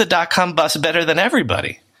survived the dot-com bust better than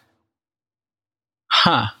everybody.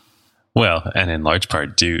 Huh. Well, and in large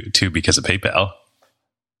part due to because of PayPal,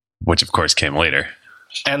 which of course came later.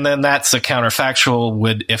 And then that's a counterfactual.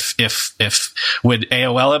 Would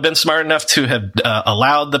AOL have been smart enough to have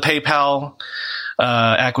allowed the PayPal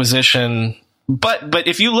acquisition? But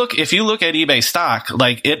if you look at eBay stock,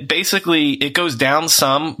 like it goes down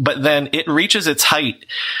some, but then it reaches its height.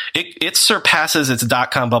 It surpasses its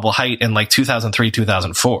dot-com bubble height in like 2003,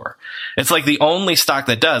 2004. It's like the only stock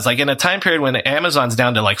that does. Like in a time period when Amazon's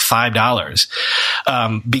down to like $5,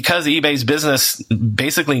 because eBay's business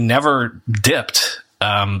basically never dipped.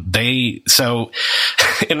 So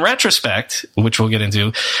in retrospect, which we'll get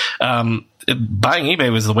into, buying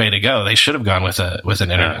eBay was the way to go. They should have gone with an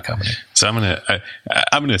internet company. So I'm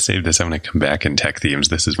gonna save this. I'm gonna come back in tech themes.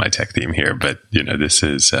 This is my tech theme here, but this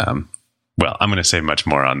is I'm gonna say much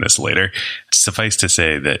more on this later. Suffice to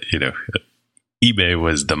say that eBay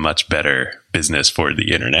was the much better business for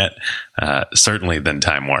the internet, certainly than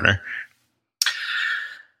Time Warner.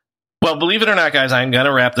 Well, believe it or not, guys, I'm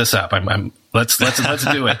gonna wrap this up. Let's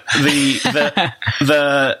do it.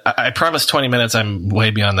 I promised 20 minutes. I'm way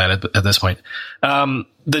beyond that at this point.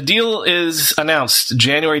 The deal is announced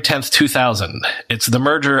January 10th, 2000. It's the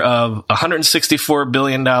merger of $164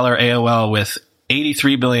 billion AOL with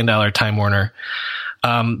 $83 billion Time Warner.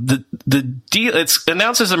 The deal, it's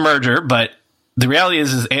announced as a merger, but the reality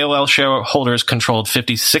is AOL shareholders controlled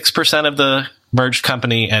 56% of the merged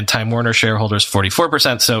company and Time Warner shareholders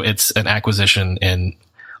 44%. So it's an acquisition in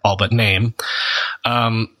all but name.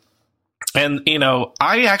 And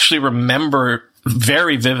I actually remember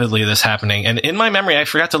very vividly this happening. And in my memory, I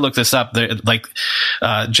forgot to look this up.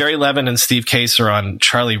 Jerry Levin and Steve Case are on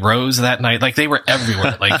Charlie Rose that night. Like they were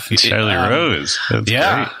everywhere. Like Charlie Rose. That's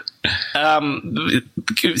great.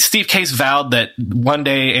 Steve Case vowed that one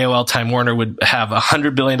day AOL Time Warner would have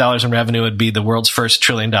 $100 billion in revenue, would be the world's first $1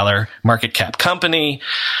 trillion market cap company.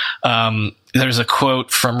 There's a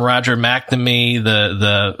quote from Roger McNamee,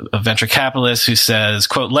 the venture capitalist, who says,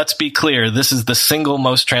 quote, "Let's be clear. This is the single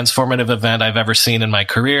most transformative event I've ever seen in my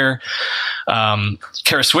career."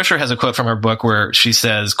 Kara Swisher has a quote from her book where she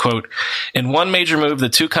says, quote, "In one major move, the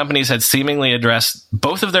two companies had seemingly addressed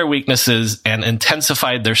both of their weaknesses and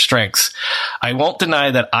intensified their strengths. I won't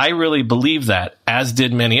deny that I really believe that, as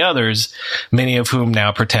did many others, many of whom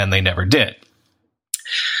now pretend they never did."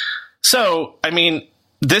 So,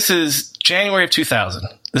 this is January of 2000.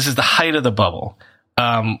 This is the height of the bubble.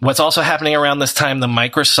 What's also happening around this time, the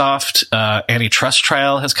Microsoft antitrust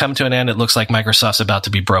trial has come to an end. It looks like Microsoft's about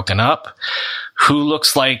to be broken up. who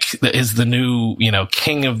looks like is the new,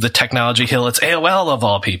 king of the technology hill. It's AOL of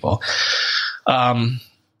all people.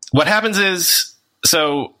 What happens is,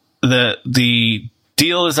 so the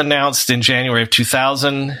deal is announced in January of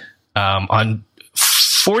 2000. On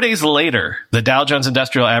 4 days later, the Dow Jones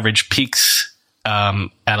Industrial Average peaks at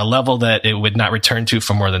a level that it would not return to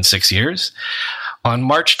for more than 6 years. On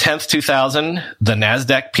March 10th, 2000, the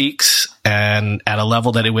NASDAQ peaks and at a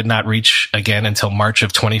level that it would not reach again until March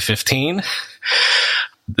of 2015,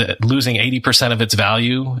 losing 80% of its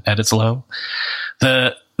value at its low.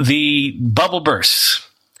 The bubble bursts.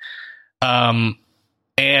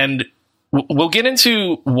 And we'll get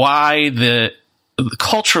into why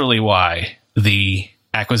culturally why the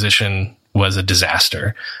acquisition was a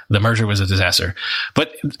disaster. The merger was a disaster.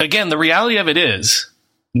 But again, the reality of it is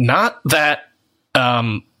not that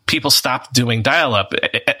people stopped doing dial-up.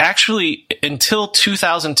 Actually, until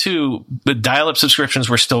 2002, the dial-up subscriptions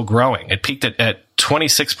were still growing. It peaked at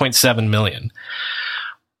 26.7 million.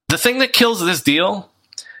 The thing that kills this deal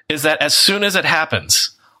is that as soon as it happens,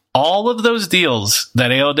 all of those deals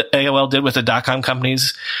that AOL did with the dot-com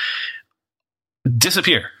companies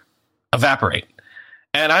disappear, evaporate.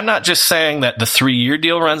 And I'm not just saying that the 3-year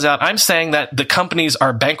deal runs out. I'm saying that the companies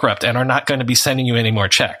are bankrupt and are not going to be sending you any more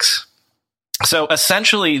checks. So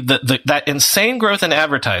essentially, that insane growth in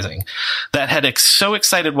advertising that had so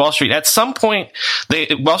excited Wall Street, at some point,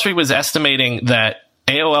 Wall Street was estimating that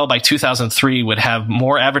AOL by 2003 would have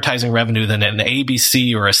more advertising revenue than an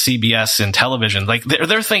ABC or a CBS in television. Like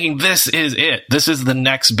they're thinking this is it. This is the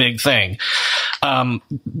next big thing.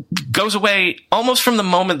 Goes away almost from the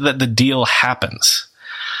moment that the deal happens.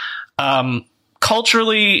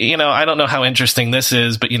 Culturally, I don't know how interesting this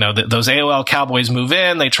is, but those AOL cowboys move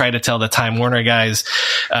in. They try to tell the Time Warner guys,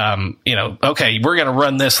 okay, we're going to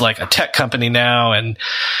run this like a tech company now, and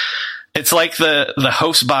it's like the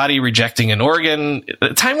host body rejecting an organ.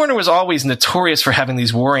 Time Warner was always notorious for having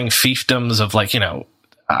these warring fiefdoms of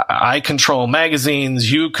I control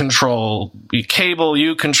magazines, you control cable,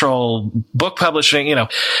 you control book publishing.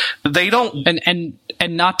 They don't,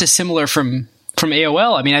 and not dissimilar from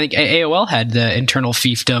AOL. I mean, I think AOL had the internal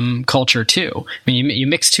fiefdom culture too. I mean, you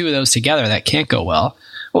mix two of those together, that can't go well.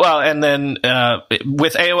 Well, and then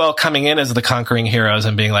with AOL coming in as the conquering heroes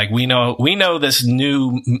and being like, we know this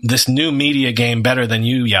new media game better than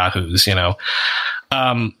you Yahoos,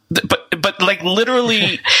 but like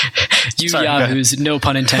literally, sorry, Yahoos, no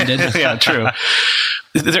pun intended. Yeah, true.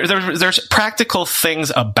 There's practical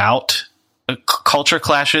things about culture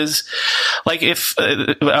clashes. Like if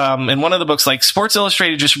in one of the books, like Sports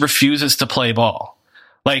Illustrated just refuses to play ball.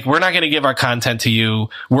 Like, we're not going to give our content to you.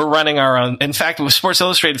 We're running our own. In fact, Sports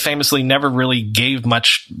Illustrated famously never really gave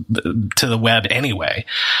much to the web anyway.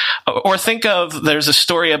 Or think of, there's a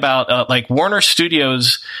story about like Warner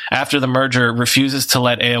Studios after the merger refuses to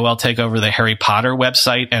let AOL take over the Harry Potter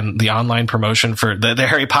website and the online promotion for the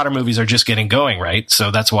Harry Potter movies are just getting going, right?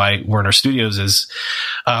 So that's why Warner Studios is,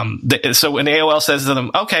 so when AOL says to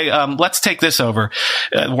them, okay, let's take this over,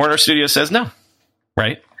 Warner Studios says no,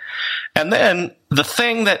 right? And then the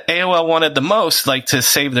thing that AOL wanted the most, like to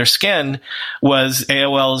save their skin, was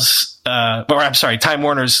Time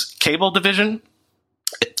Warner's cable division.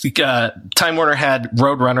 Time Warner had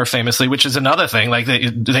Roadrunner famously, which is another thing. Like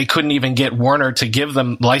they couldn't even get Warner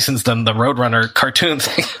to license them the Roadrunner cartoon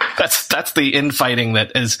thing. That's the infighting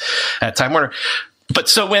that is at Time Warner. But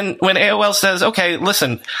so when AOL says, okay,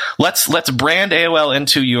 listen, let's brand AOL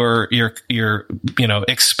into your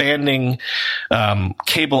expanding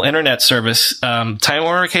cable internet service, Time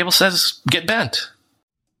Warner Cable says, get bent.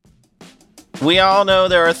 We all know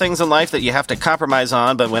there are things in life that you have to compromise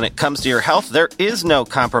on, but when it comes to your health, there is no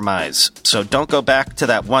compromise. So don't go back to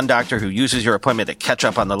that one doctor who uses your appointment to catch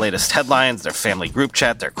up on the latest headlines, their family group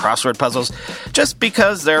chat, their crossword puzzles, just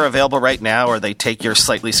because they're available right now or they take your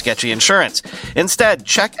slightly sketchy insurance. Instead,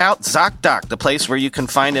 check out ZocDoc, the place where you can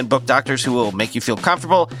find and book doctors who will make you feel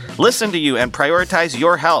comfortable, listen to you, and prioritize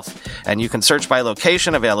your health. And you can search by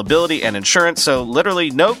location, availability, and insurance, so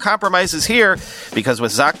literally no compromises here, because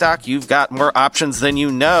with ZocDoc, you've got more options than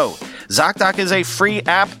you know. ZocDoc is a free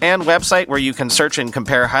app and website where you can search and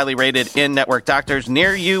compare highly rated in-network doctors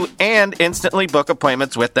near you and instantly book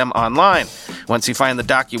appointments with them online. Once you find the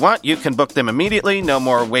doc you want, you can book them immediately. No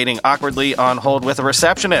more waiting awkwardly on hold with a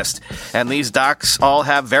receptionist. And these docs all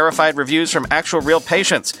have verified reviews from actual real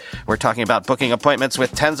patients. We're talking about booking appointments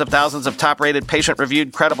with tens of thousands of top-rated,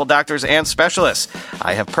 patient-reviewed, credible doctors and specialists.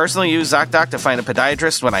 I have personally used ZocDoc to find a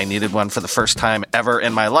podiatrist when I needed one for the first time ever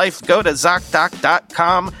in my life. Go to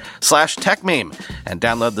ZocDoc.com/ ZocDoc.com/techmeme and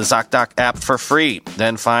download the ZocDoc app for free.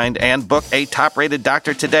 Then find and book a top-rated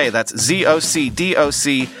doctor today. That's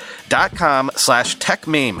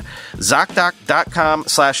ZocDoc.com/techmeme.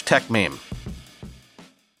 ZocDoc.com/techmeme.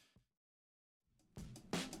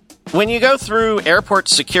 When you go through airport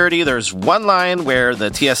security, there's one line where the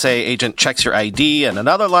TSA agent checks your ID and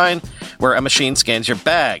another line where a machine scans your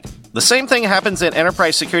bag. The same thing happens in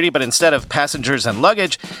enterprise security, but instead of passengers and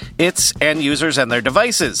luggage, it's end users and their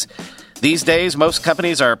devices. These days, most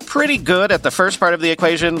companies are pretty good at the first part of the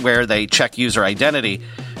equation where they check user identity.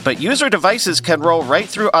 But user devices can roll right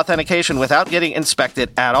through authentication without getting inspected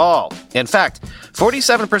at all. In fact,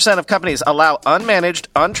 47% of companies allow unmanaged,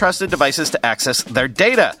 untrusted devices to access their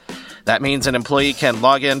data. That means an employee can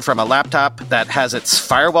log in from a laptop that has its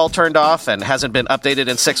firewall turned off and hasn't been updated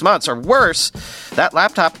in 6 months. Or worse, that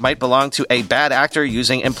laptop might belong to a bad actor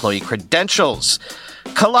using employee credentials.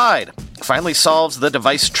 Kolide finally solves the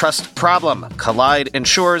device trust problem. Kolide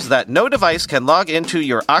ensures that no device can log into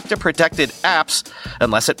your Okta-protected apps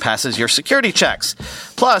unless it passes your security checks.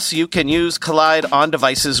 Plus, you can use Kolide on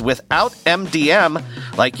devices without MDM,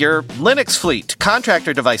 like your Linux fleet,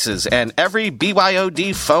 contractor devices, and every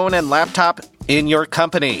BYOD phone and laptop in your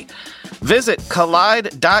company. Visit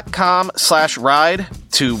Kolide.com/ride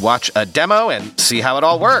to watch a demo and see how it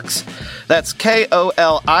all works. That's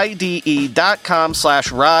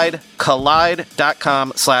KOLIDE.com/ride,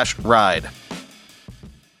 Kolide.com/ride.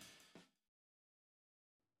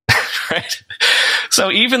 Right?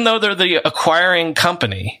 So even though they're the acquiring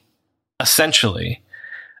company, essentially,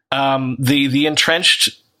 the entrenched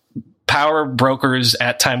power brokers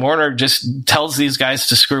at Time Warner just tells these guys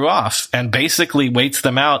to screw off and basically waits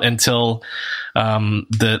them out until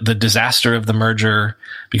the disaster of the merger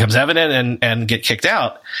becomes evident and get kicked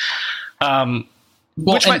out.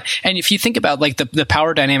 Well, and if you think about like the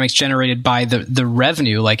power dynamics generated by the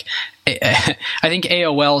revenue, like I think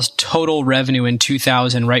AOL's total revenue in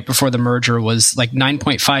 2000, right before the merger, was like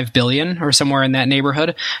 9.5 billion or somewhere in that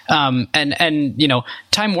neighborhood. And you know,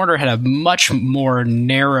 Time Warner had a much more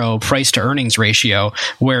narrow price to earnings ratio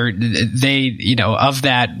where they, you know, of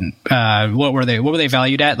that, what were they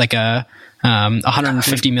valued at? Like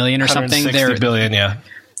 150 million or something. 160 billion, yeah.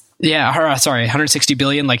 Yeah, sorry, 160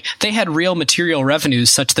 billion. Like they had real material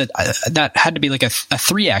revenues such that that had to be like a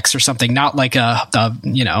 3x or something, not like a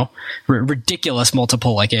you know, ridiculous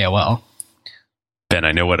multiple like AOL. Ben,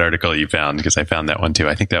 I know what article you found because I found that one too.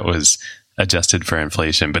 I think that was adjusted for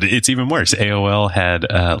inflation, but it's even worse. AOL had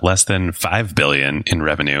less than 5 billion in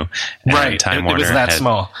revenue. Right. Time Warner was that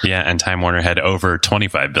small. Yeah. And Time Warner had over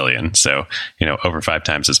 25 billion. So, you know, over 5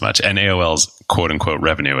 times as much. And AOL's quote unquote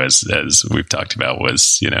revenue, as we've talked about,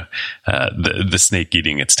 was, you know, the snake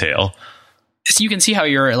eating its tail. So you can see how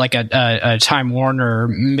you're like a Time Warner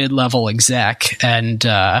mid-level exec and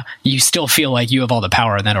you still feel like you have all the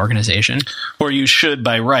power in that organization. Or you should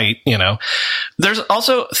by right, you know. There's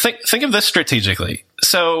also, think of this strategically.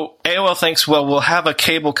 So AOL thinks, well, we'll have a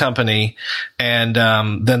cable company and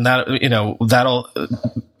then that, you know, that'll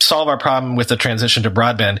solve our problem with the transition to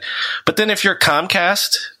broadband. But then if you're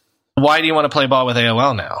Comcast, why do you want to play ball with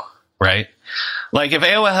AOL now, right? Like if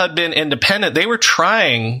AOL had been independent, they were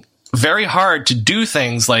trying very hard to do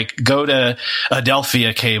things like go to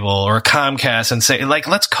Adelphia Cable or Comcast and say, like,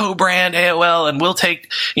 let's co-brand AOL and we'll take,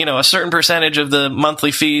 you know, a certain percentage of the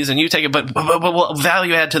monthly fees and you take it, but we'll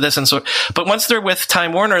value add to this. And so, but once they're with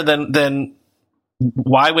Time Warner, then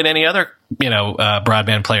why would any other, you know,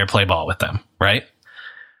 broadband player play ball with them? Right.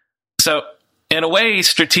 So in a way,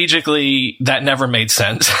 strategically, that never made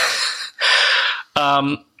sense.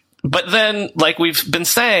 But then, like we've been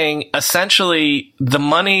saying, essentially the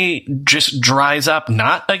money just dries up,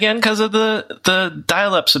 not again because of the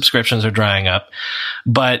dial-up subscriptions are drying up,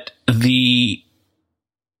 but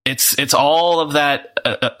it's all of that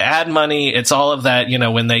ad money. It's all of that, you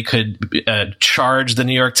know, when they could charge the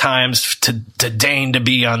New York Times to deign to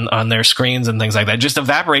be on their screens and things like that, just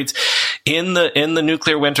evaporates in the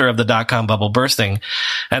nuclear winter of the dot-com bubble bursting.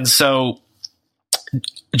 And so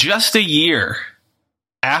just a year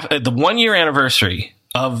after the 1-year anniversary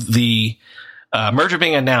of the merger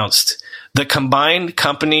being announced, the combined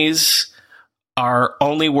companies are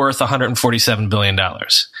only worth $147 billion.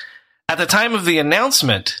 At the time of the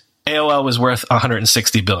announcement, AOL was worth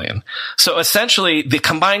 $160 billion. So essentially, the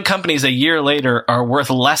combined companies a year later are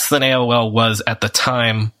worth less than AOL was at the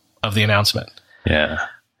time of the announcement. Yeah.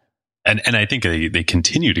 And I think they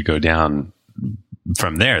continue to go down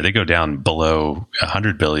from there. They go down below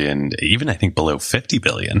 100 billion, even I think below 50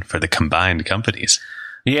 billion for the combined companies.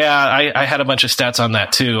 Yeah, I had a bunch of stats on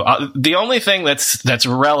that too. The only thing that's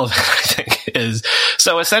relevant, I think, is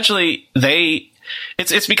so essentially they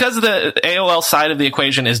it's because the AOL side of the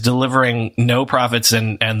equation is delivering no profits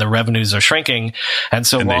and the revenues are shrinking. And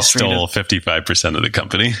so Wall Street stole 55% of the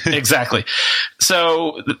company. Exactly.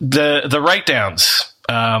 So the write-downs,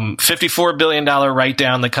 $54 billion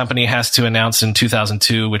write-down the company has to announce in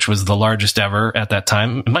 2002, which was the largest ever at that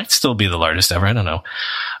time. It might still be the largest ever. I don't know.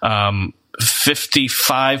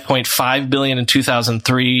 $55.5 billion in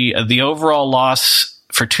 2003. The overall loss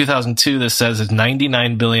for 2002, this says, is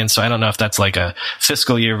 $99 billion. So I don't know if that's like a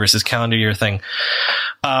fiscal year versus calendar year thing.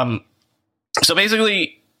 So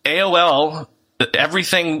basically, AOL,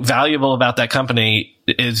 everything valuable about that company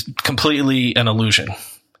is completely an illusion.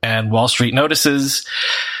 And Wall Street notices.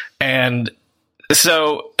 And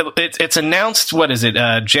so it's announced, what is it,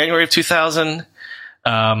 January of 2000?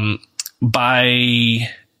 By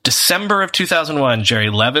December of 2001, Jerry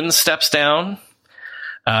Levin steps down.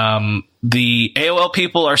 The AOL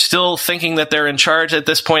people are still thinking that they're in charge at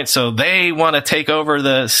this point, so they want to take over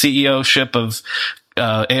the CEO-ship of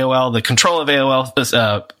AOL, the control of AOL,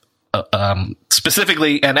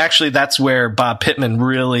 specifically, and actually that's where Bob Pittman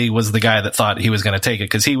really was the guy that thought he was going to take it,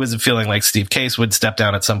 because he was feeling like Steve Case would step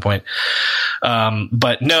down at some point.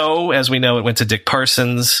 But no, as we know, it went to Dick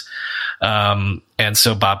Parsons. And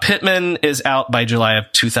so Bob Pittman is out by July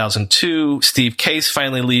of 2002. Steve Case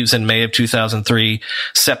finally leaves in May of 2003.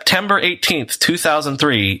 September 18th,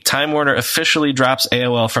 2003, Time Warner officially drops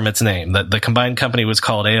AOL from its name. The combined company was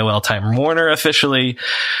called AOL Time Warner officially,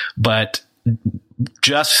 but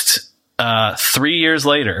just 3 years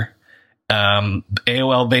later,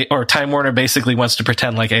 AOL or Time Warner basically wants to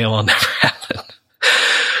pretend like AOL never happened.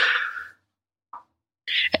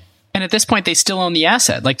 And at this point, they still own the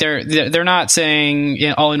asset. Like they're not saying, you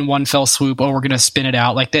know, all in one fell swoop, oh, we're going to spin it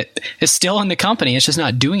out. Like that, it's still in the company. It's just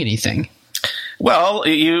not doing anything. Well,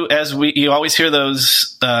 you always hear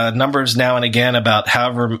those numbers now and again about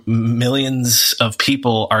however millions of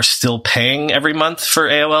people are still paying every month for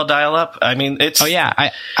AOL dial-up. I mean, it's... Oh, yeah.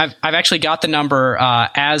 I've actually got the number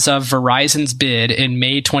as of Verizon's bid in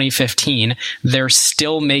May 2015. They're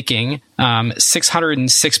still making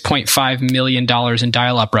 $606.5 million in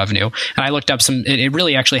dial-up revenue. And I looked up it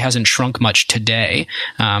really actually hasn't shrunk much today.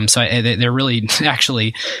 So they're really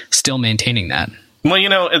actually still maintaining that. Well, you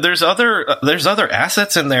know, there's other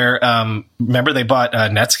assets in there. Remember they bought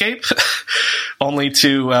Netscape, only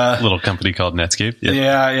to little company called Netscape.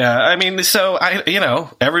 Yeah. I mean, so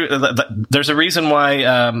there's a reason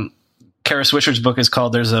why Kara Swisher's book is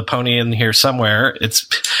called "There's a Pony in Here Somewhere." It's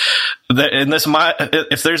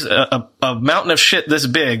if there's a mountain of shit this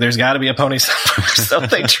big, there's got to be a pony somewhere. So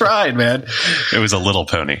they tried, man. It was a little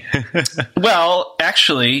pony. Well,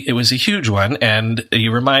 actually, it was a huge one, and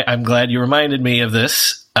I'm glad you reminded me of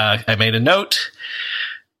this. I made a note.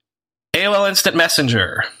 AOL Instant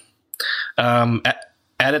Messenger, at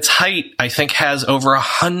its height, I think has over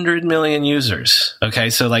 100 million users. Okay,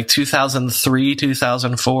 so like 2003,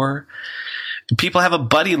 2004. People have a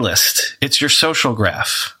buddy list. It's your social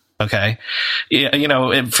graph. Okay. You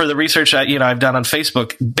know, for the research I've done on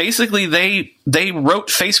Facebook, basically they wrote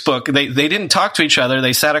Facebook. They didn't talk to each other.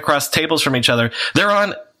 They sat across tables from each other. They're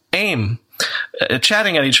on AIM,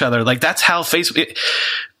 chatting at each other. Like that's how Facebook,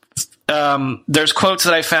 there's quotes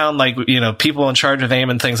that I found, like, you know, people in charge of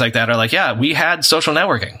AIM and things like that are like, yeah, we had social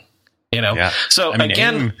networking. You know, yeah. So I mean,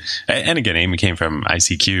 again, AIM came from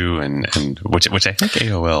ICQ and which I think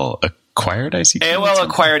AOL acquired ICQ. AOL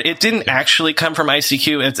acquired. It didn't actually come from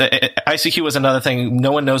ICQ. ICQ was another thing.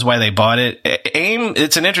 No one knows why they bought it. AIM,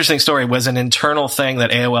 it's an interesting story, was an internal thing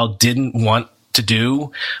that AOL didn't want to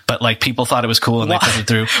do, but like people thought it was cool and they put it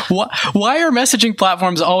through. Why are messaging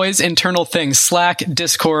platforms always internal things? Slack,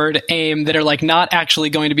 Discord, AIM, that are like not actually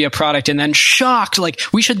going to be a product, and then shocked. Like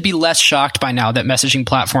we should be less shocked by now that messaging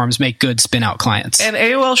platforms make good spin out clients. And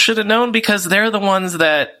AOL should have known, because they're the ones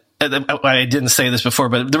that, I didn't say this before,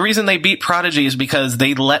 but the reason they beat Prodigy is because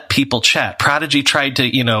they let people chat. Prodigy tried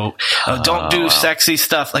to, don't do sexy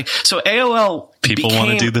stuff. Like, so AOL people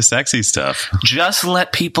want to do the sexy stuff. Just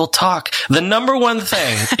let people talk. The number one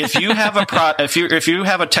thing, if you have if you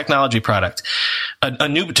have a technology product, a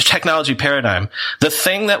new technology paradigm, the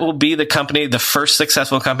thing that will be the first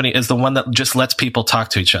successful company is the one that just lets people talk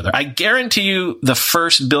to each other. I guarantee you the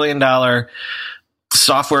first $1 billion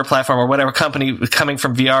software platform or whatever company coming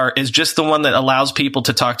from VR is just the one that allows people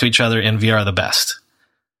to talk to each other in VR the best.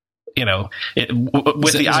 You know,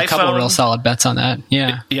 with the iPhone, a couple of real solid bets on that.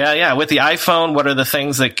 Yeah. Yeah. With the iPhone, what are the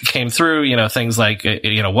things that came through? You know, things like,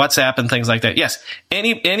 WhatsApp and things like that. Yes.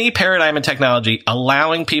 Any paradigm in technology,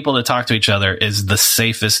 allowing people to talk to each other is the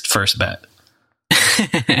safest first bet.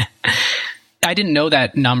 I didn't know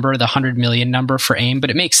that number, the 100 million number for AIM, but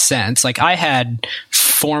it makes sense. Like I had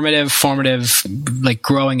formative like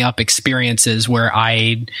growing up experiences where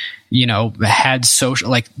I, had social,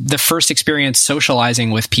 like the first experience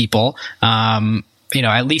socializing with people,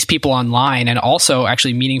 at least people online, and also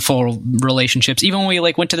actually meaningful relationships. Even when we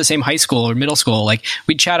like went to the same high school or middle school, like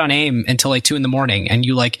we'd chat on AIM until like 2 a.m, and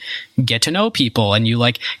you like get to know people, and you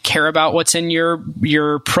like care about what's in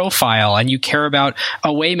your profile, and you care about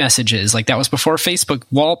away messages. Like that was before Facebook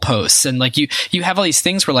wall posts, and like you have all these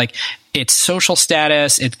things where like it's social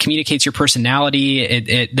status, it communicates your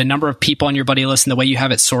personality, the number of people on your buddy list and the way you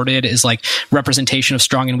have it sorted is like representation of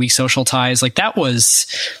strong and weak social ties. Like that was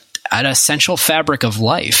an essential fabric of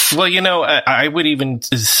life. Well, I would even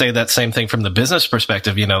say that same thing from the business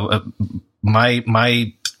perspective.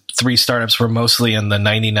 My 3 startups were mostly in the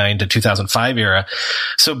 99 to 2005 era.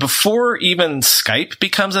 So before even Skype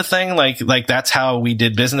becomes a thing, like that's how we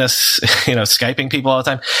did business, Skyping people all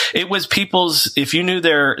the time. It was if you knew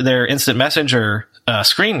their instant messenger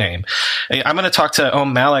screen name. I'm going to talk to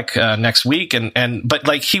Om Malik next week, but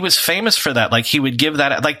like he was famous for that. Like he would give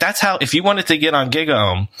that, like that's how, if you wanted to get on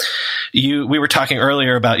GigaOM, we were talking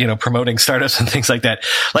earlier about promoting startups and things like that.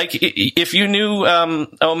 Like if you knew Om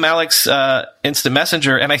Malik's instant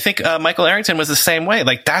messenger, and I think Michael Arrington was the same way.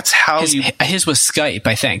 Like that's how his was Skype.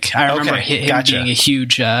 I think I remember him being a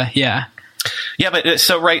huge Yeah, but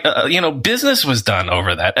so right, business was done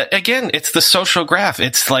over that. Again, it's the social graph.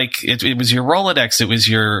 It's like it was your Rolodex.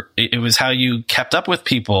 It was how you kept up with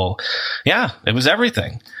people. Yeah, it was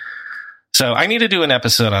everything. So I need to do an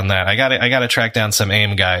episode on that. I got to track down some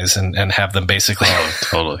AIM guys and have them basically. Oh,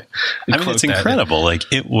 totally. I mean, it's incredible.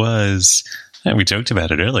 Like it was. And we joked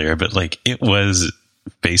about it earlier, but like it was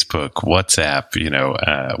Facebook, WhatsApp,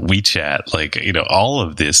 WeChat, like all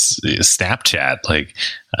of this, Snapchat, like.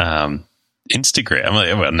 Instagram,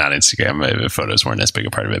 well, not Instagram. Photos weren't as big a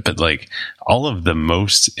part of it, but like all of the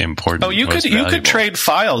most important. Oh, you could trade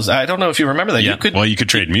files. I don't know if you remember that. Yeah. You could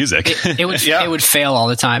trade music. It would fail all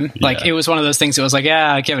the time. Like it was one of those things that was like,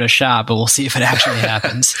 yeah, I'll give it a shot, but we'll see if it actually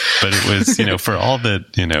happens. But it was, for all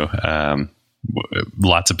that,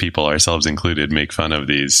 lots of people, ourselves included, make fun of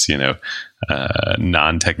these,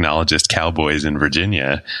 non-technologist cowboys in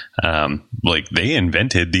Virginia. Like they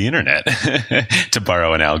invented the internet, to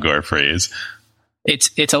borrow an Al Gore phrase.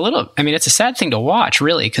 It's a little, I mean, it's a sad thing to watch,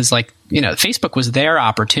 really, because like, Facebook was their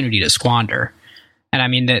opportunity to squander. And I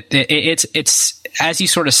mean that it's as you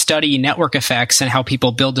sort of study network effects and how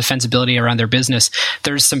people build defensibility around their business,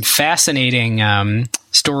 there's some fascinating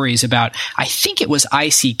stories about, I think it was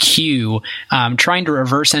ICQ trying to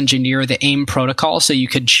reverse engineer the AIM protocol so you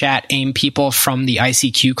could chat AIM people from the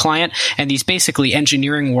ICQ client, and these basically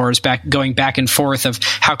engineering wars going back and forth of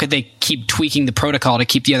how could they keep tweaking the protocol to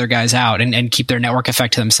keep the other guys out and keep their network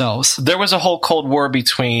effect to themselves. There was a whole Cold War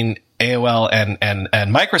between AOL and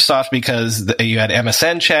Microsoft because you had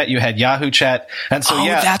MSN chat, you had Yahoo chat, and so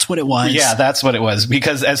that's what it was. Yeah, that's what it was.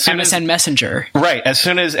 Because as soon MSN Messenger, right? As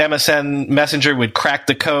soon as MSN Messenger would crack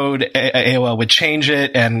the code, AOL would change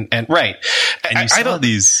it, and right. And you saw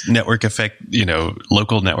these network effect,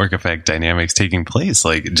 local network effect dynamics taking place,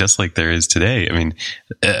 like just like there is today. I mean,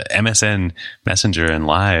 MSN Messenger and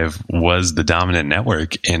Live was the dominant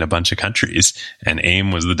network in a bunch of countries, and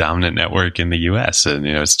AIM was the dominant network in the U.S. And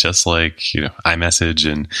it's just like iMessage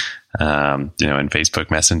and and Facebook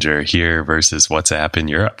Messenger here versus WhatsApp in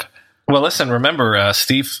Europe. Well, listen, remember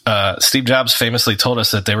Steve Jobs famously told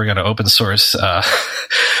us that they were going to open source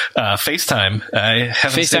FaceTime.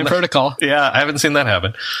 FaceTime protocol. Yeah, I haven't seen that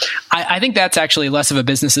happen. I think that's actually less of a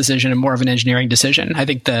business decision and more of an engineering decision. I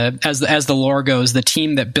think as the lore goes, the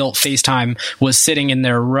team that built FaceTime was sitting in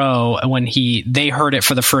their row when they heard it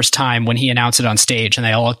for the first time when he announced it on stage, and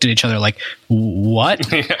they all looked at each other like,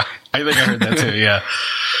 "What?" Yeah, I think I heard that too. Yeah.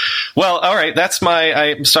 Well, all right. That's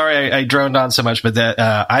I'm sorry I droned on so much, but that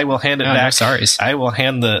I will hand it back. No sorries. I will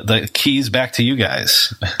hand the keys back to you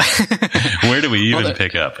guys. Where do we even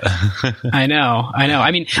pick up? I know.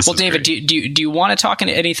 I mean, David, do you want to talk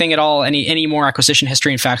into anything at all? Any more acquisition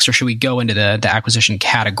history and facts, or should we go into the acquisition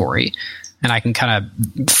category? And I can kind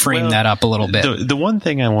of frame that up a little bit. The one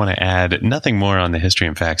thing I want to add, nothing more on the history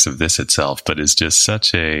and facts of this itself, but is just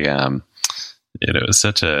such a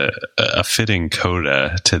such a fitting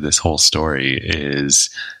coda to this whole story, is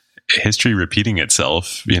history repeating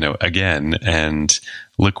itself, again, and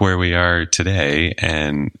look where we are today,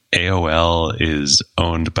 and AOL is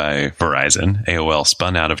owned by Verizon. AOL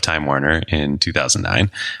spun out of Time Warner in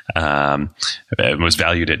 2009. It was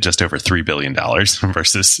valued at just over $3 billion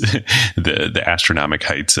versus the astronomical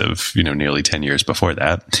heights of nearly 10 years before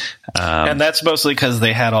that. And that's mostly because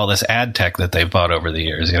they had all this ad tech that they've bought over the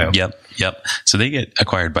years. Yep. So they get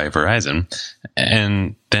acquired by Verizon,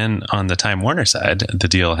 and then on the Time Warner side, the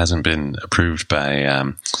deal hasn't been approved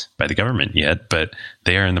by the government yet, but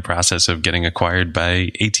they are in the process of getting acquired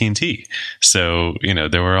by AT&T. So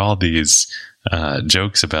there were all these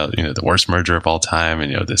jokes about the worst merger of all time,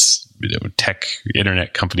 and this tech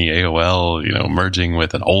internet company AOL merging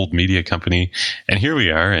with an old media company, and here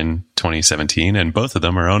we are in 2017, and both of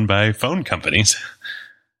them are owned by phone companies.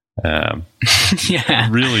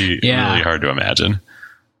 Really hard to imagine.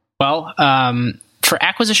 Well, for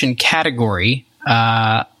acquisition category,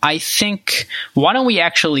 I think, why don't we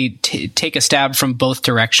actually take a stab from both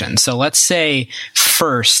directions? So let's say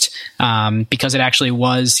first, because it actually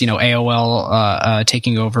was, AOL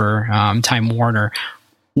taking over Time Warner,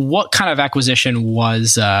 what kind of acquisition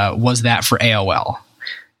was that for AOL?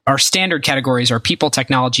 Our standard categories are people,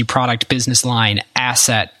 technology, product, business line,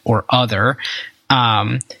 asset, or other.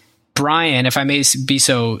 Brian, if I may be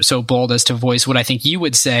so bold as to voice what I think you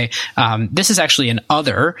would say, this is actually an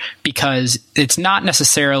other, because it's not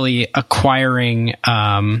necessarily acquiring,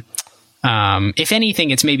 if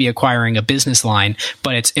anything, it's maybe acquiring a business line,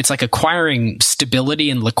 but it's like acquiring stability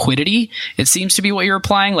and liquidity. It seems to be what you're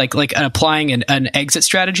applying, like applying an exit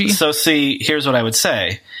strategy. So see, here's what I would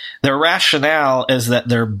say. Their rationale is that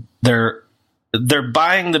they're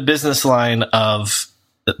buying the business line of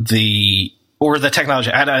the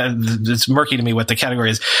technology. It's murky to me what the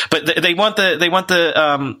category is, but they want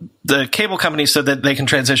the cable company so that they can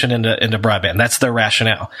transition into broadband. That's their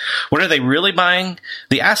rationale. What are they really buying?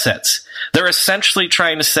 The assets. They're essentially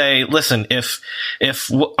trying to say, listen, if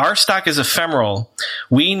our stock is ephemeral,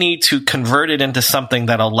 we need to convert it into something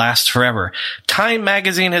that'll last forever. Time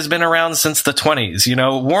magazine has been around since the 20s.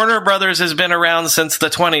 Warner Brothers has been around since the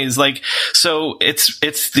 20s. So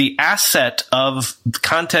it's the asset of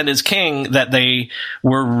content is king that they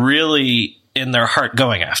were really in their heart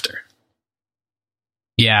going after.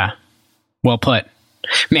 Yeah. Well put.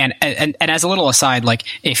 Man, and as a little aside,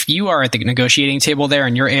 if you are at the negotiating table there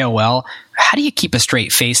and you're AOL, how do you keep a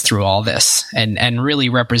straight face through all this and really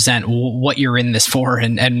represent what you're in this for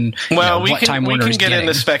and what Time Warner is getting? We can get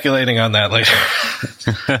into speculating on that later.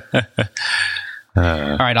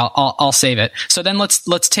 All right, I'll save it. So then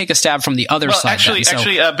let's take a stab from the other side. Actually,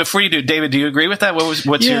 before you do, David, do you agree with that?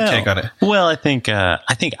 What's your take on it? Well, I think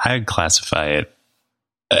I'd classify it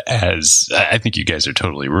as, I think you guys are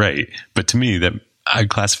totally right, but to me that I'd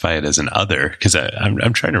classify it as an other, because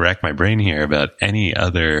I'm trying to rack my brain here about any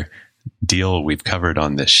other deal we've covered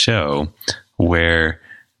on this show where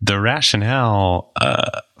the rationale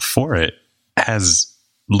for it has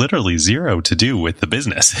literally zero to do with the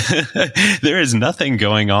business. There is nothing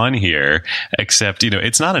going on here except,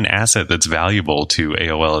 it's not an asset that's valuable to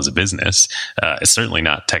AOL as a business. It's certainly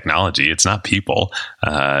not technology. It's not people.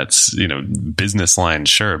 It's, business lines,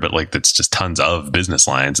 sure, but that's just tons of business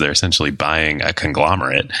lines. They're essentially buying a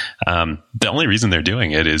conglomerate. The only reason they're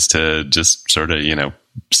doing it is to just sort of,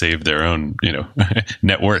 save their own,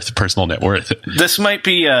 net worth, personal net worth. This might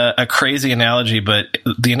be a crazy analogy, but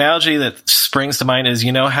the analogy that springs to mind is,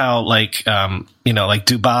 how like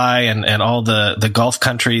Dubai and all the Gulf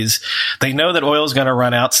countries, they know that oil is going to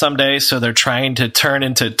run out someday. So they're trying to turn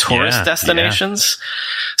into tourist destinations. Yeah.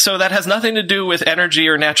 So that has nothing to do with energy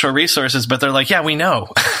or natural resources, but they're like, yeah, we know.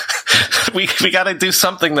 we got to do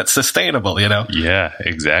something that's sustainable, Yeah,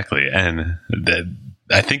 exactly. And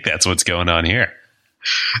I think that's what's going on here.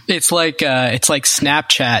 It's like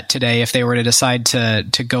Snapchat today if they were to decide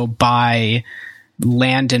to go buy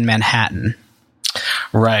land in Manhattan.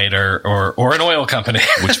 Right, or an oil company.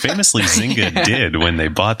 Which famously Zynga did when they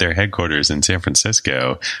bought their headquarters in San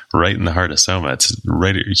Francisco, right in the heart of Soma. It's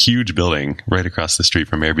a huge building right across the street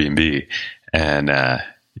from Airbnb, and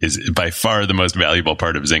is by far the most valuable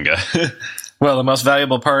part of Zynga. Well, the most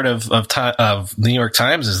valuable part of New York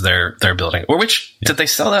Times is their building. Or did they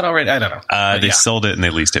sell that already? I don't know. They sold it and they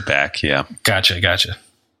leased it back. Yeah. Gotcha.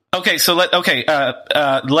 Okay, so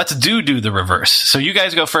let's do the reverse. So you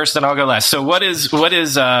guys go first, and I'll go last. So what is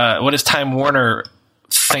Time Warner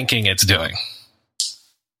thinking it's doing?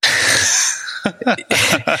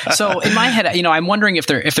 So in my head, I'm wondering if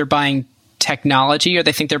they're buying technology, or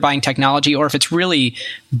they think they're buying technology, or if it's really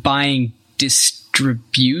buying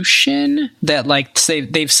distribution, that like say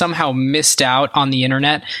they've somehow missed out on the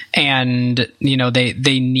internet, and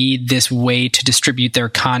they need this way to distribute their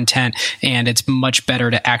content, and it's much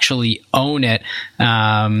better to actually own it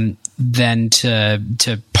than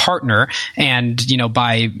to partner. And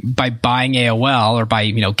by buying AOL, or by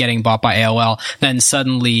getting bought by AOL, then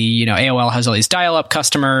suddenly AOL has all these dial-up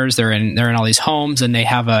customers, they're in all these homes, and they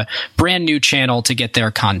have a brand new channel to get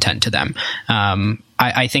their content to them.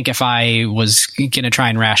 I think if I was going to try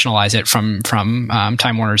and rationalize it from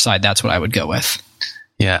Time Warner's side, that's what I would go with.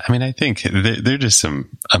 Yeah, I mean, I think there are just some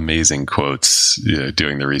amazing quotes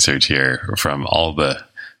doing the research here from all the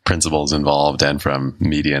principals involved and from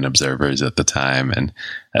media and observers at the time.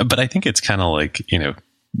 But I think it's kind of like,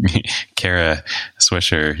 Kara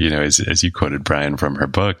Swisher, as you quoted, Brian, from her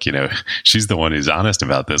book, she's the one who's honest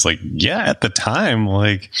about this. Like, yeah, at the time,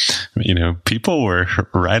 people were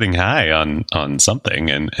riding high on something,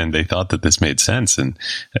 and they thought that this made sense. And,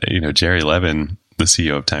 Jerry Levin, the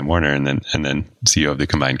CEO of Time Warner and then CEO of the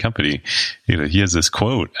combined company, he has this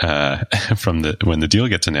quote from when the deal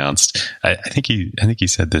gets announced. I think he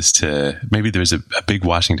said this to, maybe there was a big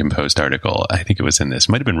Washington Post article. I think it was in this.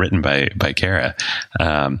 Might have been written by Kara.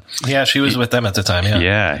 Yeah, she was with them at the time.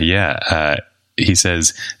 Yeah. He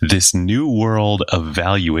says, "This new world of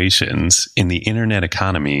valuations in the internet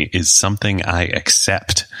economy is something I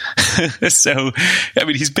accept." So, I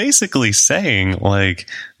mean, he's basically saying, like,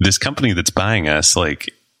 this company that's buying us, like,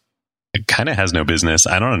 it kind of has no business.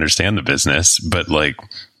 I don't understand the business, but, like,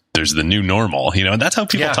 there's the new normal, and that's how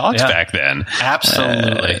people talked back then.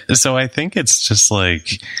 Absolutely. So I think it's just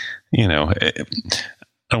like, I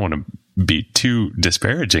don't want to be too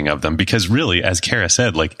disparaging of them, because really, as Kara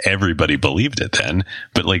said, like, everybody believed it then,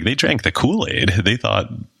 but like, they drank the Kool-Aid. They thought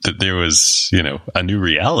that there was, a new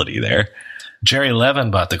reality there. Jerry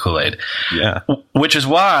Levin bought the Kool-Aid. Yeah. Which is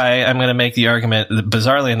why I'm going to make the argument,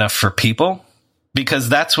 bizarrely enough, for people, because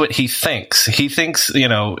that's what he thinks. He thinks,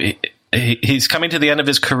 he's coming to the end of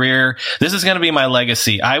his career. This is going to be my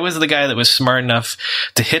legacy. I was the guy that was smart enough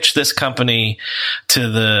to hitch this company to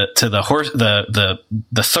the horse, the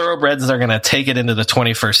thoroughbreds that are going to take it into the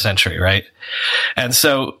 21st century, right? And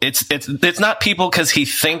so it's not people because he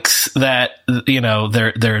thinks that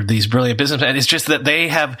they're these brilliant businessmen. It's just that they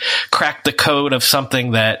have cracked the code of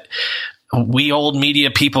something that we old media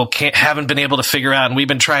people haven't been able to figure out, and we've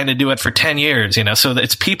been trying to do it for 10 years, so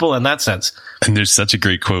it's people in that sense. And there's such a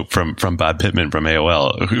great quote from Bob Pittman from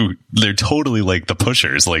AOL, who they're totally like the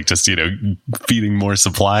pushers, like just, feeding more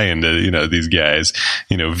supply into, these guys,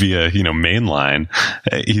 via, mainline.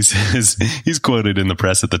 He says, he's quoted in the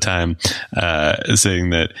press at the time,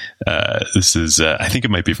 saying that, this is, I think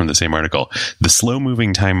it might be from the same article. The slow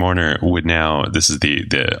moving Time Warner would now, this is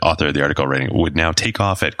the author of the article writing, would now take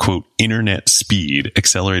off at, quote, internet speed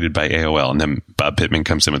accelerated by AOL. And then Bob Pittman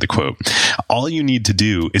comes in with the quote, "All you need to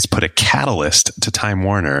do is put a catalyst to Time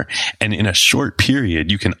Warner, and in a short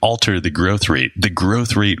period, you can alter the growth rate. The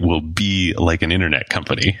growth rate will be like an internet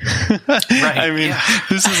company." Right. I mean,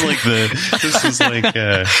 this is like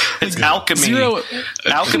it's alchemy.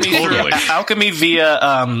 Alchemy via,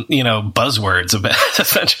 buzzwords,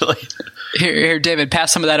 essentially. Here, David,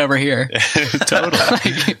 pass some of that over here.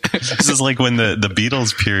 Totally. This is like when the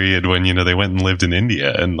Beatles period, when, they went and lived in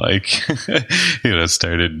India and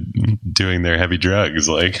started doing their heavy drugs.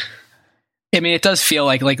 I mean, it does feel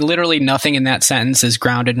like literally nothing in that sentence is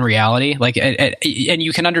grounded in reality. And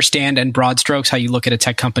you can understand in broad strokes how you look at a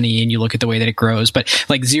tech company and you look at the way that it grows, but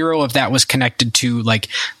zero of that was connected to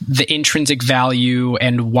the intrinsic value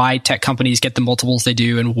and why tech companies get the multiples they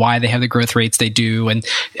do and why they have the growth rates they do. And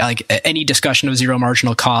any discussion of zero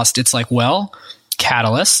marginal cost, it's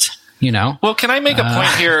catalyst. Well, can I make a point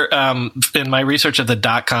here? In my research of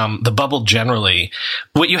the .com, the bubble generally,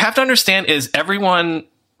 what you have to understand is everyone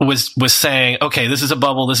was saying, okay, this is a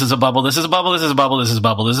bubble, this is a bubble, this is a bubble, this is a bubble, this is a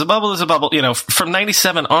bubble, this is a bubble, this is a bubble, from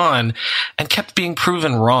 97 on, and kept being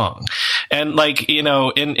proven wrong. And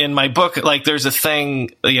in my book, there's a thing,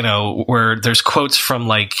 where there's quotes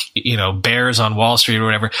from bears on Wall Street or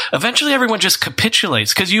whatever. Eventually everyone just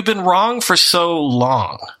capitulates because you've been wrong for so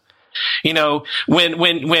long.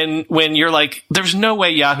 When you're like, there's no way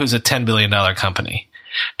Yahoo's a $10 billion company.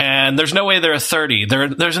 And there's no way they're a 30.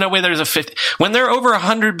 There's no way there's a 50. When they're over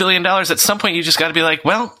 $100 billion, at some point you just got to be like,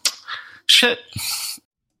 well, shit.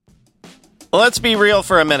 Let's be real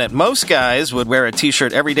for a minute. Most guys would wear a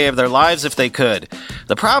t-shirt every day of their lives if they could.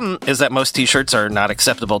 The problem is that most t-shirts are not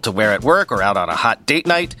acceptable to wear at work or out on a hot date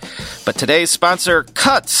night. But today's sponsor,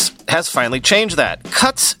 Cuts, has finally changed that.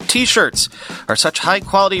 Cuts t-shirts are such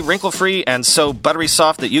high-quality, wrinkle-free, and so buttery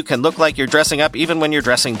soft that you can look like you're dressing up even when you're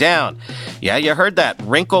dressing down. Yeah, you heard that.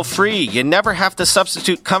 Wrinkle-free. You never have to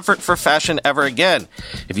substitute comfort for fashion ever again.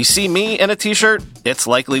 If you see me in a t-shirt, it's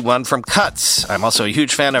likely one from Cuts. I'm also a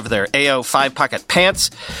huge fan of their AO 5-pocket pants.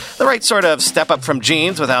 The right sort of step up from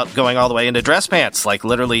jeans without going all the way into dress pants, like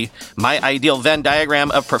literally my ideal Venn diagram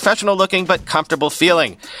of professional looking but comfortable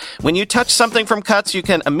feeling. When you touch something from Cuts, you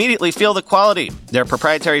can immediately feel the quality. Their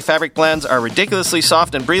proprietary fabric blends are ridiculously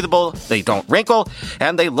soft and breathable, they don't wrinkle,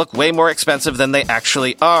 and they look way more expensive than they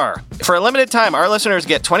actually are. For a limited time, our listeners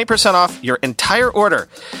get 20% off your entire order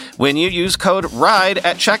when you use code RIDE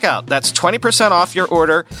at checkout. That's 20% off your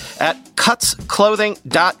order at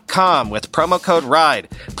cutsclothing.com with promo code RIDE.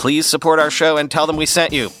 Please support our show and tell them we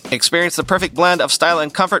sent you. Experience the perfect blend of style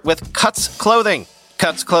and comfort with Cuts Clothing.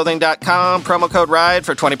 Cutsclothing.com, promo code RIDE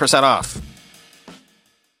for 20% off.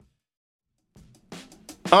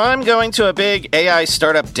 I'm going to a big AI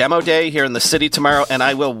startup demo day here in the city tomorrow, and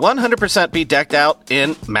I will 100% be decked out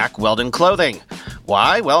in Mack Weldon clothing.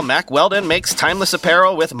 Why? Well, Mack Weldon makes timeless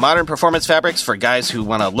apparel with modern performance fabrics for guys who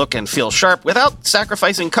want to look and feel sharp without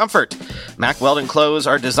sacrificing comfort. Mack Weldon clothes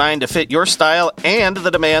are designed to fit your style and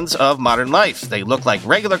the demands of modern life. They look like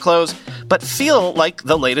regular clothes, but feel like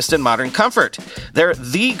the latest in modern comfort. They're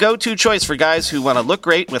the go-to choice for guys who want to look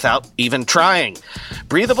great without even trying.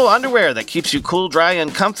 Breathable underwear that keeps you cool, dry,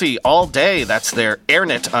 and comfy all day. That's their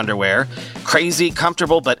AirKnit underwear. Crazy,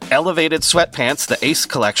 comfortable, but elevated sweatpants, the Ace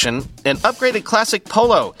collection. An upgraded classic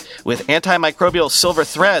polo with antimicrobial silver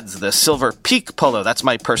threads, the Silver Peak polo. That's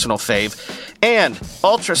my personal fave. And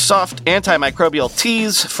ultra-soft antimicrobial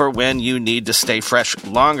tees for when you need to stay fresh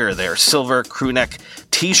longer. Their silver crewneck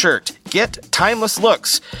t-shirt. Get timeless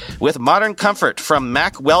looks with modern comfort from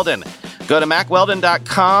Mack Weldon. Go to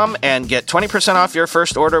MackWeldon.com and get 20% off your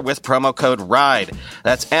first order with promo code RIDE.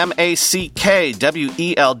 That's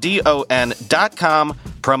MackWeldon.com,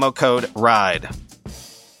 promo code RIDE.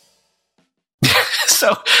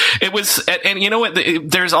 So it was, and you know what?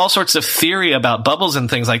 There's all sorts of theory about bubbles and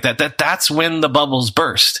things like that. That's when the bubbles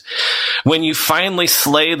burst. When you finally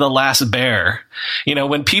slay the last bear. You know,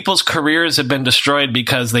 when people's careers have been destroyed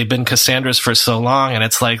because they've been Cassandras for so long, and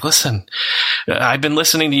it's like, listen, I've been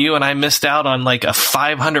listening to you, and I missed out on like a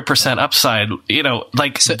 500% upside. You know,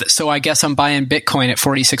 like so I guess I'm buying Bitcoin at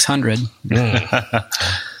 4,600.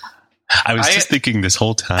 I was just thinking this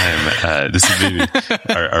whole time, this is maybe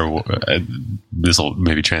this will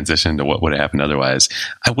maybe transition to what would have happened otherwise.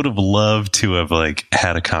 I would have loved to have like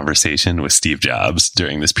had a conversation with Steve Jobs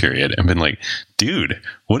during this period and been like, dude,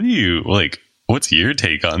 what do you like? What's your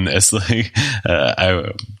take on this? Like,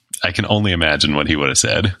 I can only imagine what he would have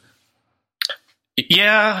said.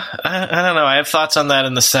 Yeah, I don't know. I have thoughts on that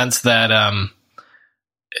in the sense that,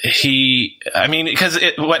 because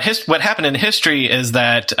what happened in history is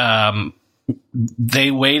that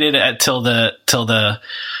they waited till the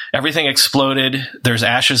everything exploded. There's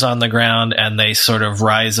ashes on the ground, and they sort of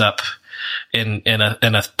rise up in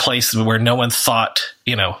a place where no one thought,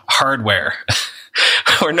 hardware,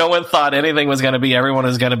 where no one thought anything was going to be. Everyone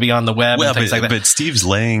was going to be on the web and things like that. But Steve's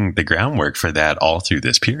laying the groundwork for that all through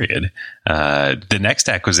this period. The next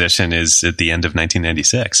acquisition is at the end of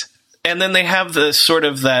 1996. And then they have the sort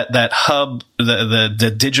of that hub,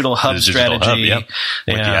 the digital hub strategy. Hub, yep.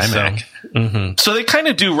 With the iMac. So they kind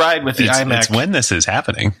of do ride with the iMac. It's when this is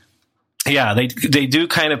happening. Yeah, they do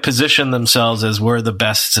kind of position themselves as we're the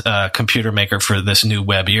best computer maker for this new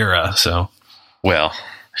web era. So, well,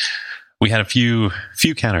 we had a few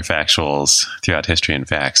counterfactuals throughout history and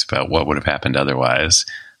facts about what would have happened otherwise.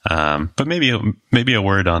 But maybe a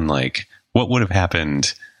word on like what would have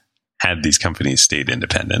happened had these companies stayed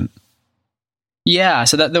independent. Yeah,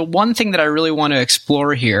 so the one thing that I really want to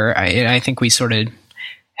explore here, I think we sort of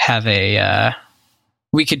have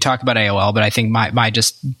we could talk about AOL, but I think my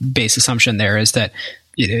just base assumption there is that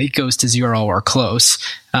it goes to zero or close.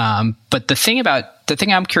 But the thing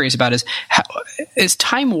I'm curious about is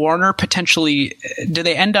Time Warner potentially, do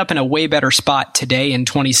they end up in a way better spot today in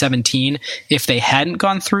 2017 if they hadn't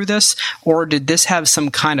gone through this, or did this have some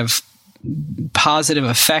kind of positive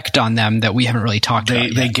effect on them that we haven't really talked about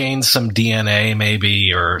yet? They gained some DNA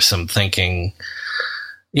maybe, or some thinking.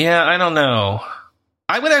 Yeah, I don't know.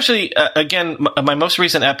 I would actually, again, my most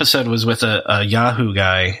recent episode was with a Yahoo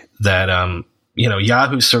guy that,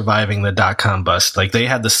 Yahoo surviving the .com bust. Like they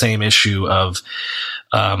had the same issue of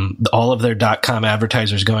all of their .com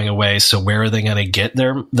advertisers going away. So where are they going to get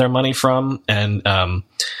their money from? And,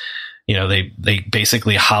 they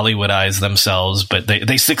basically Hollywoodize themselves, but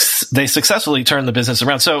they successfully turn the business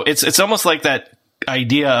around. So it's almost like that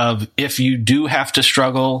idea of if you do have to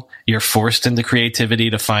struggle, you're forced into creativity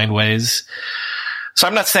to find ways. So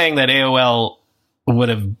I'm not saying that AOL would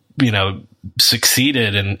have,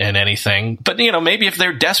 succeeded in anything. But, maybe if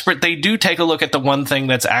they're desperate, they do take a look at the one thing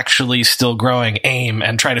that's actually still growing, AIM,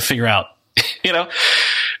 and try to figure out,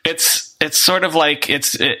 it's sort of like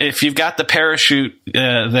if you've got the parachute,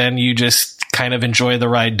 then you just kind of enjoy the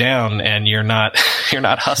ride down and you're not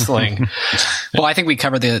hustling. Well, I think we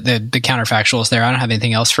covered the counterfactuals there. I don't have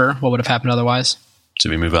anything else for what would have happened otherwise.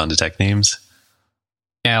 Should we move on to tech names?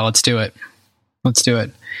 Yeah, let's do it.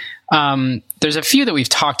 There's a few that we've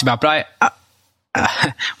talked about, but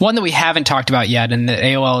one that we haven't talked about yet, and that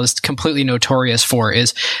AOL is completely notorious for,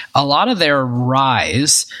 is a lot of their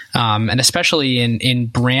rise, and especially in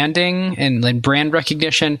branding and in brand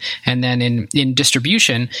recognition, and then in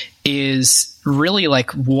distribution, is really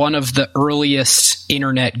like one of the earliest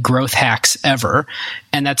internet growth hacks ever,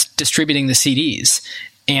 and that's distributing the CDs.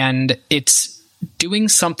 And it's doing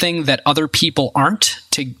something that other people aren't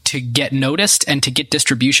to get noticed and to get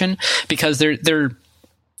distribution, because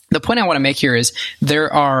the point I want to make here is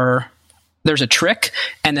there's a trick,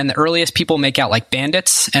 and then the earliest people make out like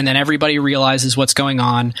bandits, and then everybody realizes what's going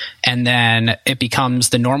on, and then it becomes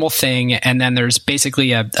the normal thing, and then there's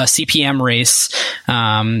basically a CPM race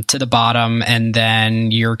to the bottom, and then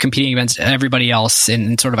you're competing against everybody else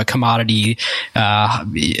in sort of a commodity,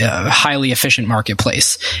 highly efficient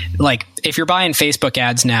marketplace. Like, if you're buying Facebook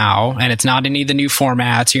ads now, and it's not any of the new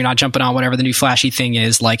formats, you're not jumping on whatever the new flashy thing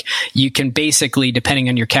is, like, you can basically, depending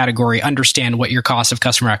on your category, understand what your cost of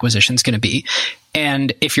customer acquisition is going to be.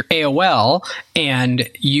 And if you're AOL and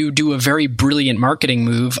you do a very brilliant marketing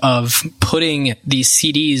move of putting these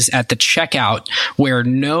CDs at the checkout where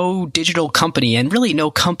no digital company, and really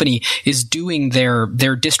no company, is doing their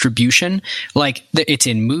distribution, like it's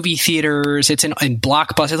in movie theaters, it's in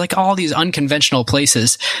Blockbusters, like all these unconventional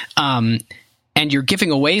places, and you're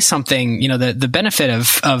giving away something, the benefit of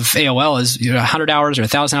AOL is 100 hours or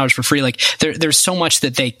 1,000 hours for free. Like there's so much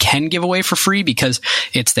that they can give away for free because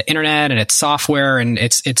it's the internet and it's software and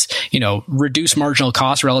it's reduced marginal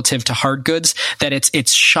cost relative to hard goods, that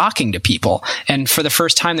it's shocking to people. And for the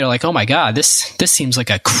first time, they're like, oh my God, this seems like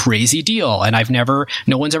a crazy deal. And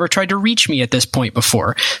no one's ever tried to reach me at this point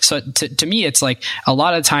before. So to me, it's like a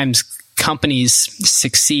lot of times companies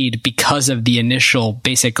succeed because of the initial,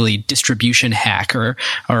 basically, distribution hack or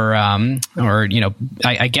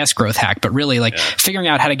I guess growth hack, but really figuring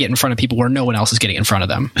out how to get in front of people where no one else is getting in front of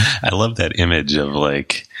them. I love that image of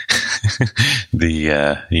like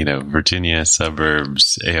the Virginia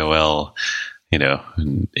suburbs AOL,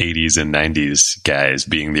 80s and 90s guys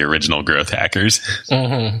being the original growth hackers.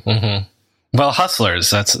 Mm-hmm, mm-hmm. Well,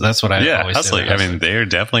 hustlers. That's what I always hustling. I mean, they are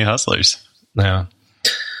definitely hustlers. Yeah.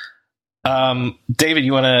 David,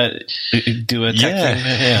 you want to do a tech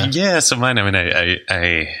thing? Yeah. So mine, I mean,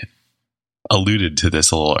 I alluded to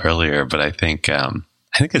this a little earlier, but I think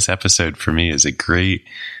this episode for me is a great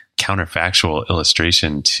counterfactual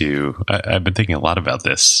illustration to, I've been thinking a lot about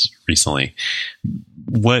this recently.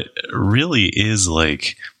 What really is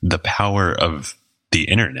like the power of the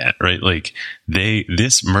internet, right? Like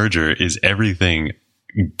this merger is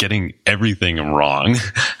getting everything wrong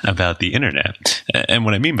about the internet. And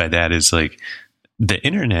what I mean by that is like the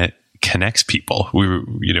internet connects people.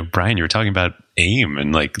 Brian, you were talking about AIM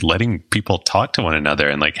and like letting people talk to one another,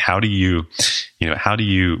 and like how do you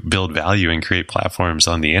build value and create platforms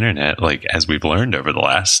on the internet? Like, as we've learned over the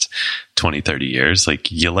last 20, 30 years,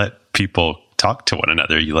 like you let people talk to one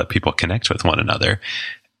another, you let people connect with one another.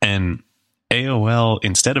 And AOL,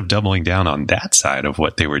 instead of doubling down on that side of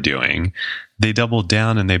what they were doing, they doubled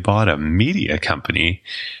down and they bought a media company.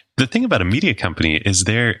 The thing about a media company is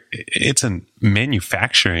it's a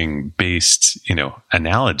manufacturing based,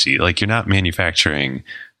 analogy. Like, you're not manufacturing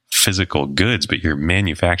physical goods, but you're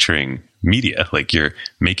manufacturing media. Like, you're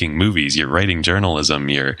making movies, you're writing journalism,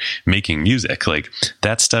 you're making music. Like,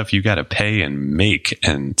 that stuff you got to pay and make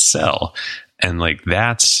and sell. And like,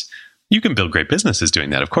 you can build great businesses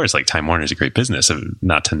doing that. Of course, like Time Warner is a great business,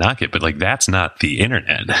 not to knock it, but like that's not the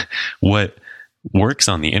internet. What works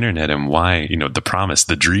on the internet and why, the promise,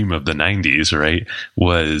 the dream of the 90s, right,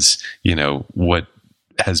 was, what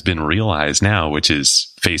has been realized now, which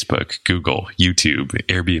is Facebook, Google, YouTube,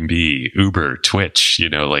 Airbnb, Uber, Twitch,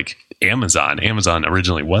 like Amazon. Amazon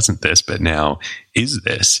originally wasn't this, but now is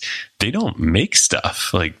this. They don't make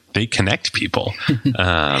stuff. Like, they connect people.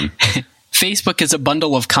 Facebook is a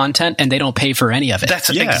bundle of content and they don't pay for any of it. That's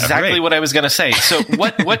exactly what I was going to say. So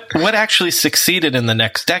what actually succeeded in the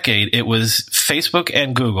next decade? It was Facebook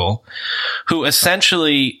and Google, who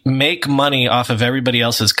essentially make money off of everybody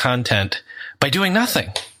else's content by doing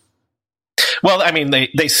nothing. Well, I mean,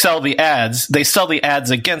 they sell the ads. They sell the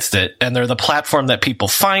ads against it, and they're the platform that people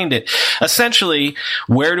find it. Essentially,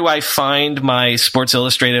 where do I find my Sports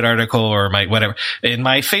Illustrated article or my whatever? In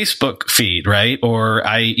my Facebook feed, right? Or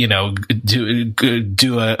I,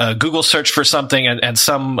 do a Google search for something and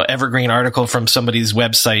some evergreen article from somebody's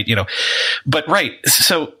website, But right,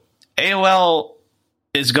 so AOL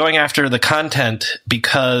is going after the content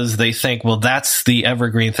because they think, well, that's the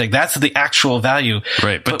evergreen thing. That's the actual value.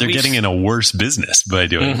 Right. But they're getting in a worse business by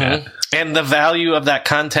doing that. And the value of that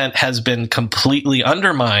content has been completely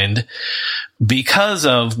undermined because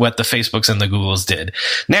of what the Facebooks and the Googles did.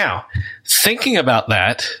 Now, thinking about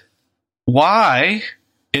that, why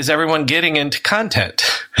is everyone getting into content?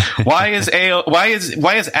 Why is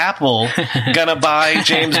Apple gonna buy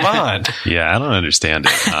James Bond? Yeah, I don't understand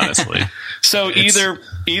it, honestly. So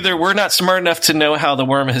either we're not smart enough to know how the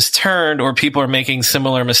worm has turned, or people are making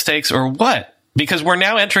similar mistakes, or what? Because we're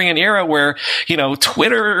now entering an era where,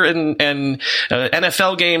 Twitter and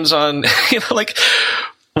NFL games on,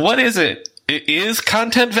 what is it? Is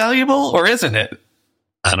content valuable or isn't it?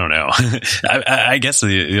 I don't know. I guess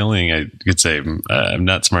the only thing I could say, I'm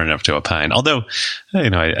not smart enough to opine. Although,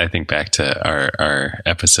 I think back to our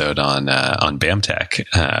episode on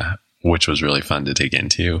BAMTech, which was really fun to dig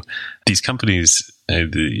into. These companies,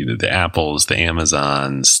 the Apples, the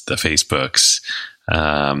Amazons, the Facebooks,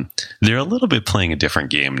 they're a little bit playing a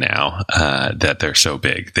different game now that they're so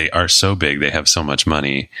big. They are so big. They have so much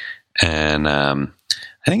money. And I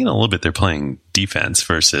think in a little bit they're playing defense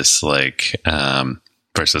versus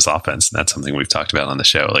versus offense. That's something we've talked about on the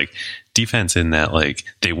show. Like defense in that,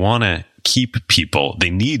 they want to keep people, they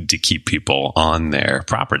need to keep people on their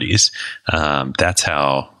properties. That's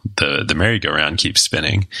how the merry-go-round keeps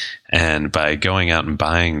spinning. And by going out and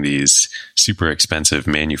buying these super expensive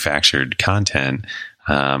manufactured content,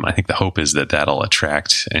 I think the hope is that that'll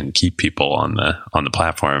attract and keep people on the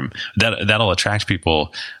platform. That'll attract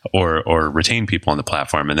people or retain people on the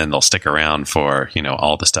platform, and then they'll stick around for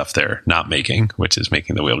all the stuff they're not making, which is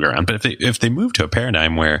making the wheel go around. But if they move to a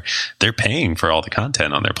paradigm where they're paying for all the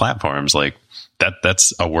content on their platforms,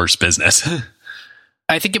 that's a worse business.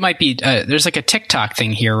 I think it might be there's a TikTok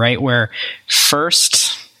thing here, right? Where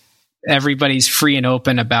first everybody's free and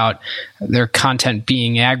open about their content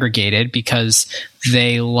being aggregated because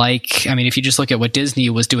they if you just look at what Disney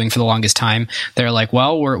was doing for the longest time, they're like,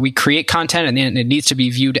 well, we create content and then it needs to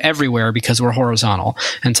be viewed everywhere because we're horizontal.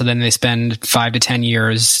 And so then they spend 5 to 10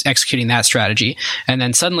 years executing that strategy. And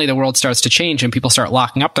then suddenly the world starts to change and people start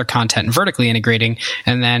locking up their content and vertically integrating.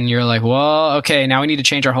 And then you're like, well, okay, now we need to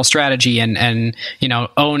change our whole strategy and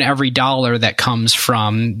own every dollar that comes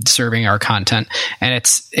from serving our content. And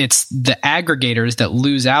it's the aggregators that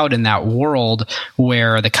lose out in that world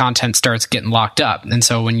where the content starts getting locked up. And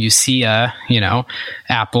so when you see a,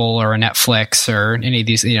 Apple or a Netflix or any of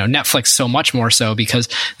these, Netflix so much more so because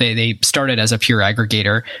they started as a pure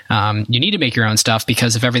aggregator. You need to make your own stuff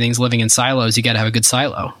because if everything's living in silos, you got to have a good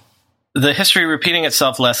silo. The history repeating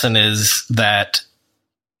itself lesson is that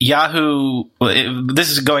Yahoo, this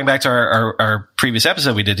is going back to our previous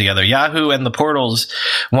episode we did together. Yahoo and the portals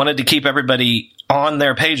wanted to keep everybody on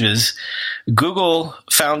their pages. Google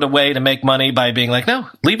found a way to make money by being like, no,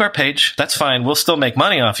 leave our page. That's fine. We'll still make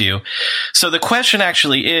money off you. So the question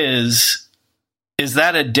actually is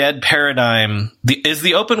that a dead paradigm? Is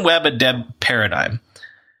the open web a dead paradigm?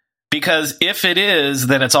 Because if it is,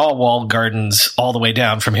 then it's all walled gardens all the way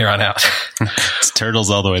down from here on out. It's turtles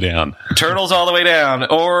all the way down. Turtles all the way down.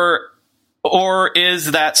 Or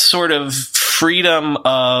is that sort of freedom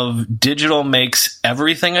of digital makes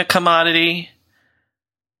everything a commodity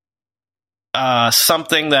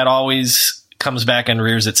something that always comes back and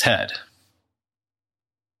rears its head?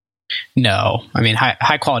 No. I mean,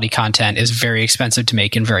 high quality content is very expensive to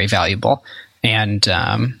make and very valuable. And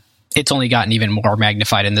it's only gotten even more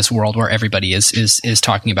magnified in this world where everybody is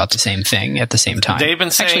talking about the same thing at the same time. They've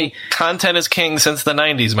been saying content is king since the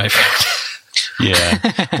 90s, my friend.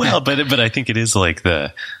 Yeah. Well, but I think it is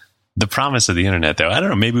the promise of the internet, though. I don't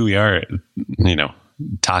know. Maybe we are,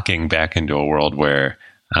 talking back into a world where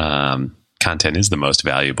content is the most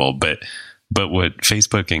valuable. But what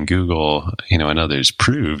Facebook and Google, and others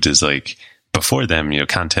proved is before them,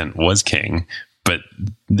 content was king. But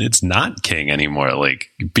it's not king anymore.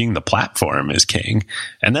 Being the platform is king.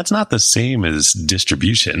 And that's not the same as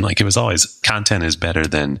distribution. It was always content is better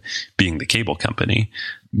than being the cable company,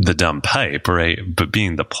 the dumb pipe, right? But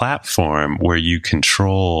being the platform where you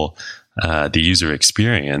control the user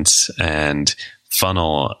experience and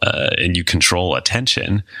funnel and you control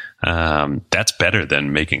attention, that's better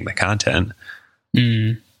than making the content.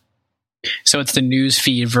 So it's the news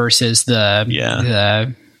feed versus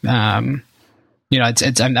the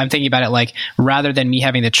I'm thinking about it like, rather than me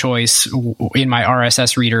having the choice in my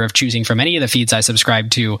RSS reader of choosing from any of the feeds I subscribe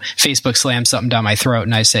to, Facebook slams something down my throat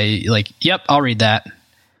and I say like, yep, I'll read that.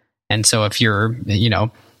 And so if you're, because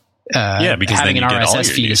having an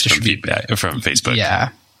RSS feed is from feedback from Facebook.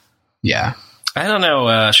 Yeah. I don't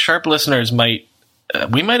know. Sharp listeners we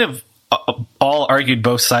might have all argued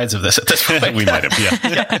both sides of this at this point. We might have, yeah.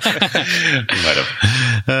 We might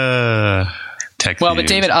have. Well, but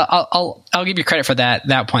David, I'll give you credit for that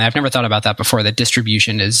point. I've never thought about that before. That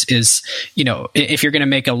distribution is if you're going to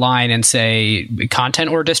make a line and say content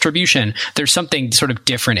or distribution, there's something sort of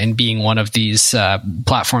different in being one of these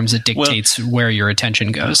platforms that dictates where your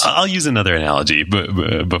attention goes. I'll use another analogy,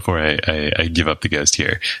 but before I give up the ghost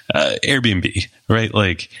here, Airbnb, right?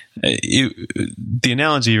 Like the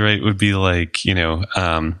analogy, right, would be like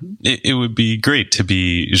it would be great to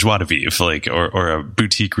be Joie de Vivre, like or a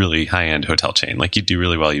boutique, really high end hotel chain. Like you'd do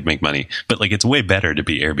really well, you'd make money, but like it's way better to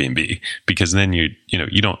be Airbnb because then you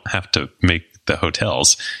don't have to make the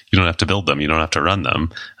hotels, you don't have to build them, you don't have to run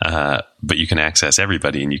them, but you can access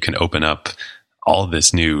everybody and you can open up all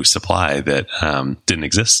this new supply that didn't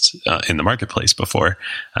exist in the marketplace before.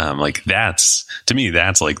 Like that's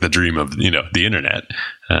like the dream of the internet.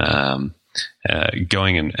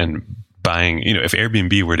 Going and buying, if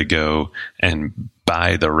Airbnb were to go and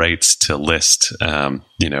buy the rights to list,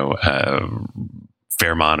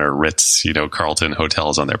 Fairmont or Ritz, Carlton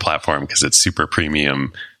hotels on their platform because it's super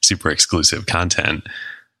premium, super exclusive content,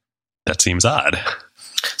 that seems odd.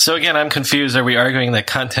 So again, I'm confused. Are we arguing that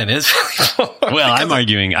content is valuable? Well, I'm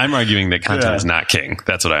arguing that content is not king.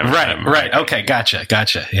 That's what I'm Right. Okay. Gotcha.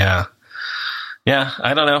 Yeah.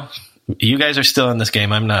 I don't know. You guys are still in this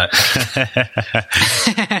game. I'm not.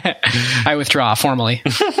 I withdraw formally.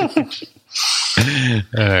 All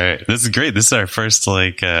right. This is great. This is our first,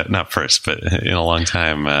 not first, but in a long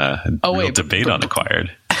time, debate on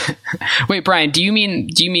Acquired. Wait, Brian, do you mean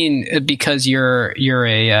because you're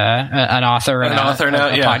an author, an author now,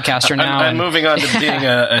 a podcaster now? I'm moving on to being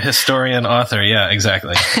a historian author. Yeah,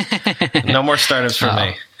 exactly. No more startups for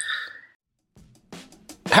me.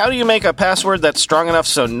 How do you make a password that's strong enough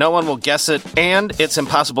so no one will guess it, and it's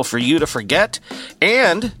impossible for you to forget,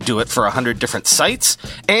 and do it for 100 different sites,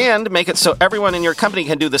 and make it so everyone in your company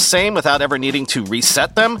can do the same without ever needing to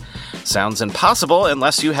reset them? Sounds impossible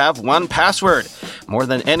unless you have 1Password. More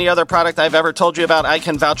than any other product I've ever told you about, I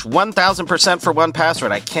can vouch 1,000% for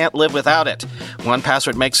 1Password. I can't live without it.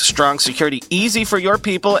 1Password makes strong security easy for your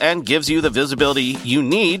people and gives you the visibility you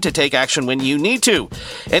need to take action when you need to.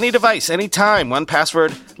 Any device, anytime,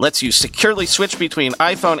 1Password lets you securely switch between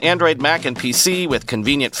iPhone, Android, Mac, and PC with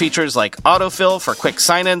convenient features like autofill for quick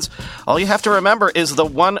sign-ins. All you have to remember is the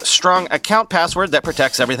one strong account password that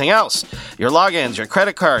protects everything else. Your logins, your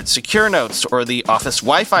credit cards, secure notes, or the Office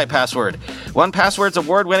Wi-Fi password. 1Password's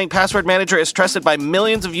award-winning password manager is trusted by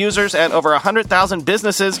millions of users and over 100,000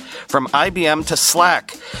 businesses from IBM to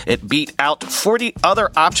Slack. It beat out 40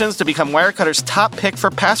 other options to become Wirecutter's top pick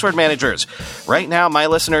for password managers. Right now, my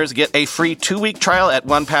listeners get a free 2-week trial at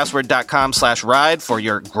onepassword.com/ride for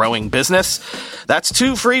your growing business. That's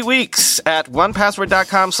 2 free weeks at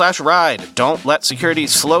onepassword.com/ride. Don't let security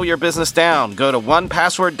slow your business down. Go to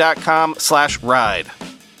onepassword.com/ride.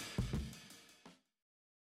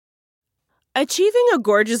 Achieving a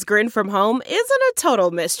gorgeous grin from home isn't a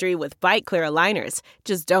total mystery with Byte Clear aligners.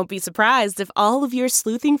 Just don't be surprised if all of your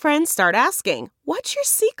sleuthing friends start asking, "What's your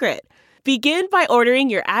secret?" Begin by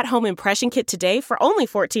ordering your at-home impression kit today for only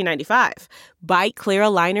 $14.95. Byte Clear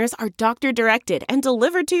aligners are doctor-directed and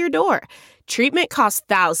delivered to your door. Treatment costs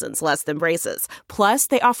thousands less than braces. Plus,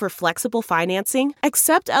 they offer flexible financing,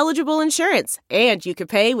 accept eligible insurance, and you can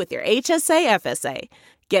pay with your HSA FSA.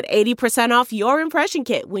 Get 80% off your impression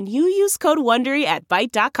kit when you use code WONDERY at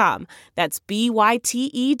Byte.com. That's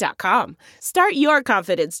BYTE.com. Start your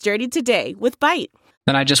confidence journey today with Byte.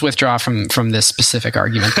 Then I just withdraw from this specific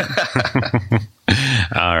argument.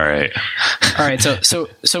 All right. So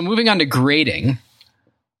moving on to grading.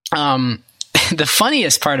 The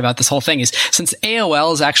funniest part about this whole thing is since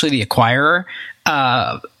AOL is actually the acquirer,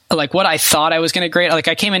 what I thought I was going to grade,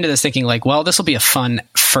 I came into this thinking well, this will be a fun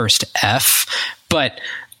first F, but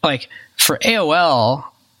for AOL,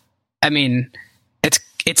 I mean,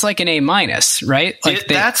 it's like an A-, right?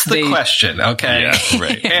 That's the question. Okay. Yeah,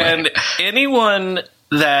 right. And anyone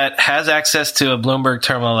that has access to a Bloomberg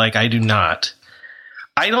terminal like I do not,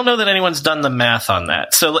 I don't know that anyone's done the math on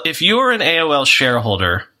that. So if you're an AOL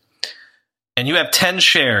shareholder and you have 10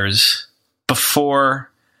 shares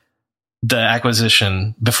before the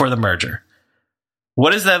acquisition, before the merger,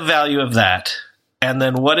 what is the value of that? And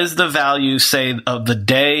then what is the value, say, of the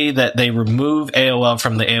day that they remove AOL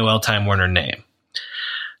from the AOL Time Warner name?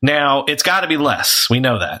 Now, it's got to be less. We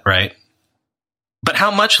know that, right? But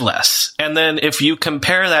how much less? And then if you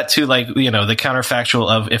compare that to the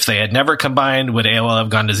counterfactual of if they had never combined, would AOL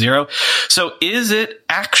have gone to zero? So is it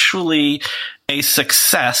actually a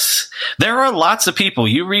success? There are lots of people.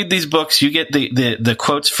 You read these books, you get the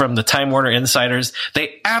quotes from the Time Warner insiders.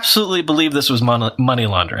 They absolutely believe this was money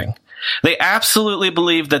laundering. They absolutely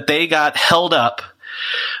believe that they got held up.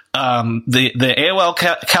 The AOL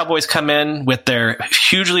cowboys come in with their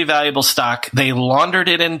hugely valuable stock. They laundered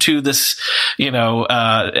it into this,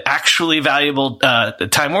 actually valuable,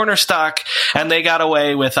 Time Warner stock, and they got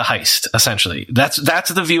away with a heist, essentially. That's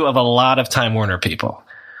the view of a lot of Time Warner people.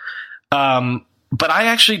 But I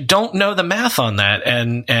actually don't know the math on that.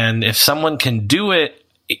 And if someone can do it,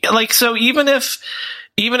 so even if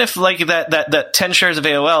that 10 shares of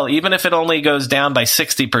AOL, even if it only goes down by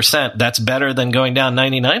 60%, that's better than going down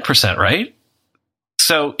 99%, right?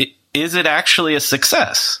 So is it actually a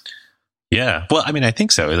success? Yeah. Well, I mean, I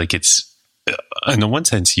think so. It's, in the one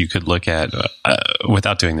sense, you could look at,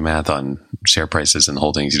 without doing the math on share prices and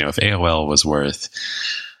holdings, if AOL was worth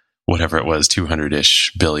whatever it was,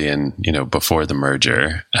 200-ish billion, before the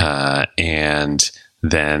merger, and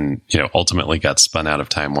then, ultimately got spun out of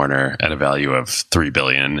Time Warner at a value of $3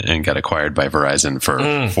 billion and got acquired by Verizon for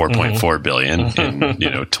 $4.4 billion in,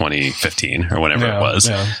 2015 or whatever it was.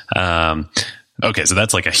 Yeah. Okay, so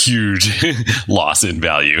that's like a huge loss in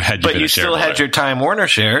value. But you still had your Time Warner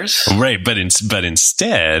shares. Right, but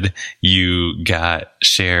instead, you got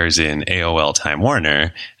shares in AOL Time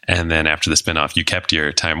Warner, and then after the spinoff, you kept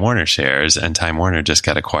your Time Warner shares, and Time Warner just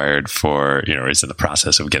got acquired for, is in the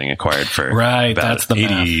process of getting acquired for about that's the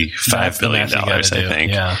 $85 billion, I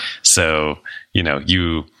think. Yeah. So,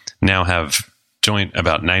 you now have joint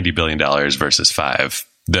about $90 billion versus $5.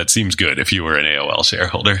 That seems good if you were an AOL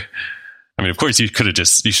shareholder. I mean, of course, you should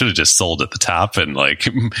have just sold at the top and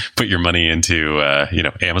put your money into,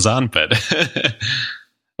 Amazon, but,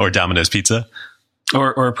 or Domino's Pizza.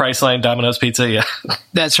 Or Priceline, Domino's Pizza, yeah.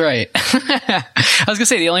 That's right. I was going to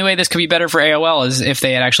say, the only way this could be better for AOL is if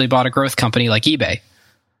they had actually bought a growth company like eBay.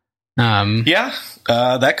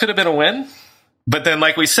 That could have been a win. But then,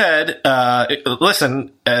 like we said,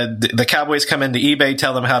 the Cowboys come into eBay,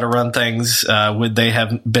 tell them how to run things. Would they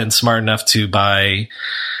have been smart enough to buy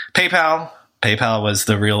PayPal? PayPal was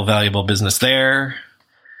the real valuable business there.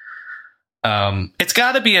 It's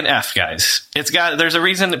got to be an F, guys. There's a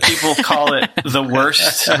reason that people call it the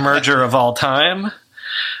worst merger of all time,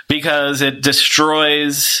 because it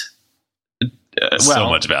destroys so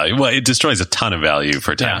much value. Well, it destroys a ton of value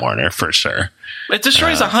for Time Warner, for sure. It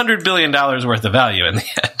destroys $100 billion worth of value in the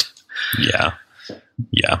end. Yeah.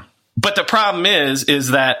 Yeah. But the problem is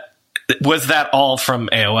that, was that all from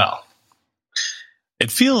AOL?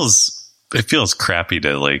 It feels crappy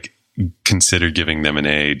to consider giving them an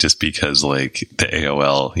A just because the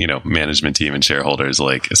AOL, management team and shareholders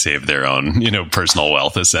save their own, personal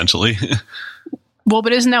wealth essentially. Well,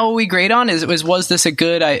 but isn't that what we grade on? Was this a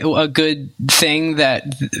good thing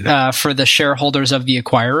that for the shareholders of the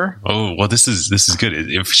acquirer? Oh, well, this is good.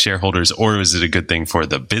 If shareholders, or is it a good thing for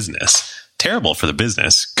the business? Terrible for the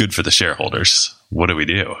business, good for the shareholders. What do we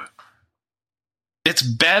do? It's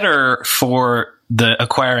better for the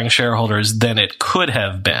acquiring shareholders than it could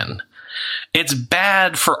have been. It's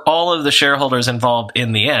bad for all of the shareholders involved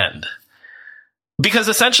in the end, because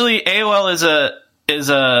essentially AOL is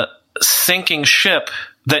a sinking ship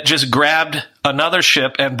that just grabbed another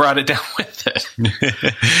ship and brought it down with it,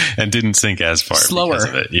 and didn't sink as far. Slower, because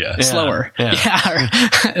of it. Yeah. Slower.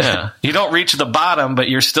 Yeah. You don't reach the bottom, but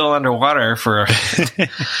you're still underwater for.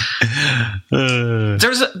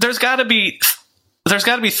 There's got to be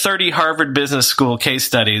 30 Harvard Business School case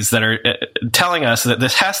studies that are telling us that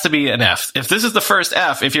this has to be an F. If this is the first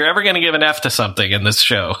F, if you're ever going to give an F to something in this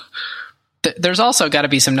show. There's also got to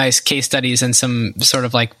be some nice case studies and some sort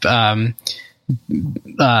of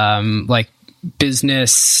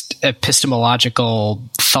business epistemological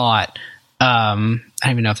thought. I don't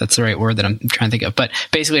even know if that's the right word that I'm trying to think of, but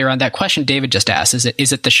basically around that question David just asked, is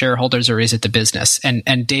it the shareholders or is it the business?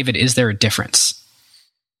 And David, is there a difference?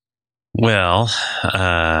 Well,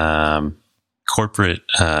 corporate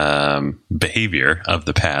behavior of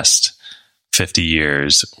the past 50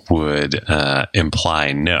 years would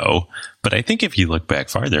imply no. But I think if you look back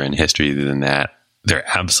farther in history than that, there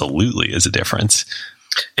absolutely is a difference.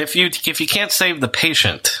 If you can't save the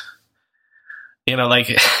patient,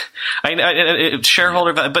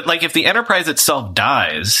 shareholder, but if the enterprise itself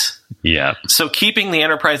dies, yeah. So keeping the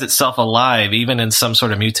enterprise itself alive, even in some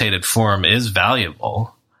sort of mutated form, is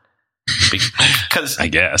valuable. Because I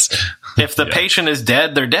guess if the patient is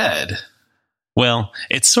dead, they're dead. Well,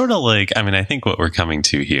 it's sort of like, I mean, I think what we're coming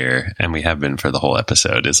to here, and we have been for the whole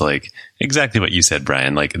episode, is like exactly what you said,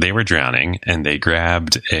 Brian. Like they were drowning and they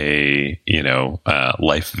grabbed a,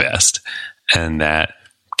 life vest, and that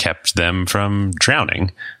kept them from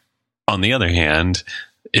drowning. On the other hand,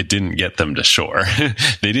 it didn't get them to shore.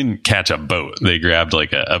 They didn't catch a boat. They grabbed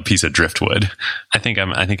like a piece of driftwood. I think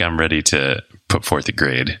I'm ready to put forth a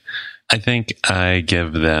grade. I think I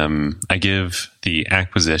give the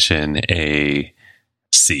acquisition a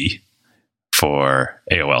C for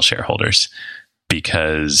AOL shareholders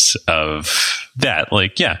because of that.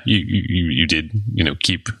 Like, yeah, you did,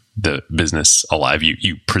 keep the business alive.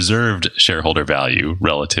 You preserved shareholder value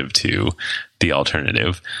relative to the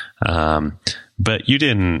alternative. But you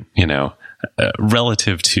didn't,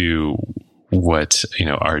 relative to what,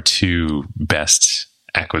 our two best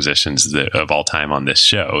acquisitions of all time on this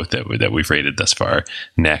show that we've rated thus far,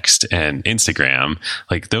 Next and Instagram,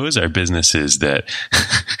 like those are businesses that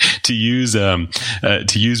to use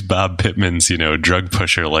Bob Pittman's drug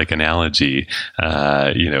pusher like analogy,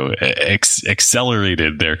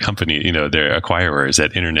 accelerated their company, their acquirers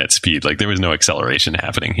at internet speed. Like there was no acceleration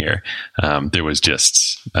happening here. There was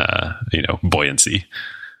just buoyancy.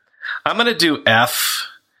 I'm gonna do F.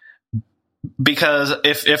 Because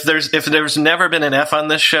if there's never been an F on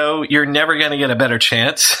this show, you're never going to get a better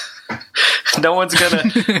chance. No one's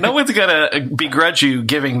gonna begrudge you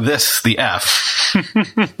giving this the F.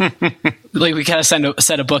 Like we kind of set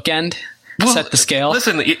a bookend, set the scale.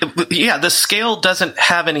 Listen, the scale doesn't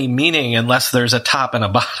have any meaning unless there's a top and a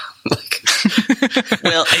bottom.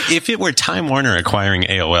 Well, if it were Time Warner acquiring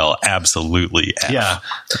AOL, absolutely F. Yeah.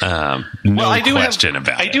 No question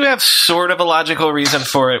about it. I do have sort of a logical reason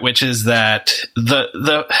for it, which is that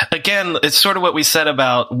again, it's sort of what we said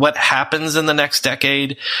about what happens in the next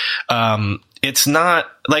decade. It's not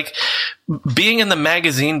like being in the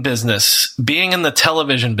magazine business, being in the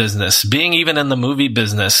television business, being even in the movie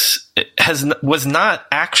business was not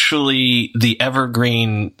actually the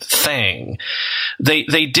evergreen thing. They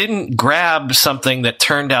didn't grab something that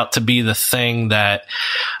turned out to be the thing that,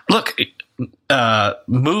 look,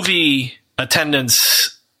 movie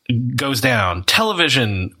attendance goes down,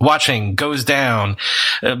 television watching goes down,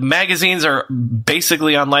 magazines are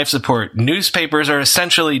basically on life support, newspapers are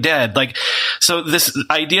essentially dead. Like, so this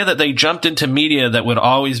idea that they jumped into media that would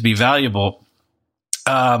always be valuable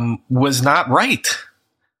was not right.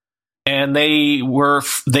 And they were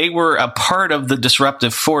a part of the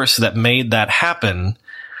disruptive force that made that happen.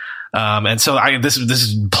 And so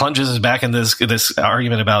this plunges us back in this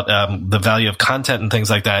argument about the value of content and things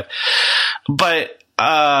like that. But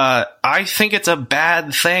I think it's a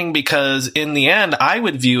bad thing because in the end, I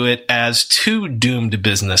would view it as two doomed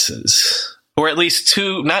businesses, or at least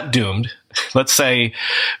two, not doomed, let's say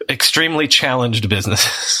extremely challenged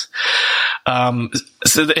businesses.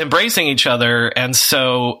 So embracing each other. And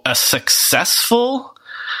so a successful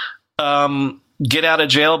get out of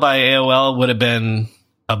jail by AOL would have been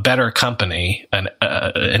a better company, an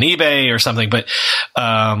eBay or something, but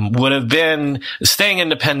would have been staying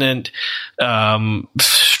independent,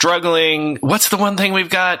 struggling. What's the one thing we've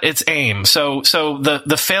got? It's AIM. So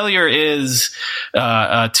the failure is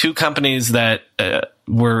two companies that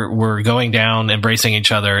were going down, embracing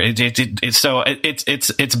each other.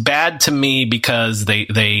 It's bad to me because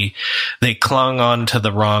they clung on to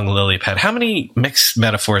the wrong lily pad. How many mixed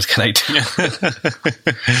metaphors can I do?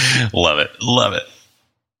 Love it.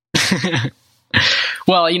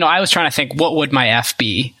 Well, I was trying to think, what would my F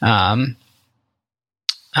be? And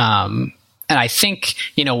I think,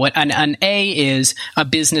 what an A is, a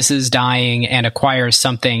business is dying and acquires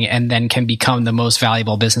something and then can become the most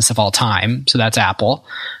valuable business of all time. So that's Apple.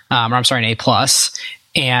 An A+.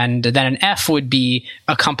 And then an F would be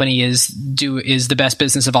a company is the best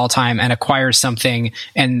business of all time and acquires something,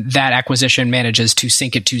 and that acquisition manages to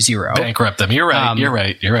sink it to zero. Bankrupt them. You're right.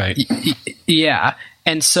 You're right. Yeah.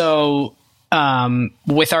 And so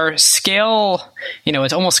with our scale,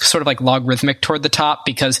 it's almost sort of like logarithmic toward the top,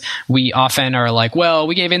 because we often are like, well,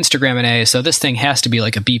 we gave Instagram an A, so this thing has to be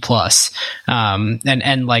like a B+.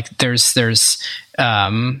 And like there's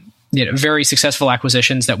very successful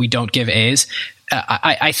acquisitions that we don't give A's.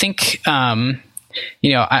 I think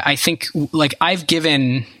I think like I've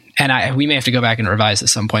given, and we may have to go back and revise at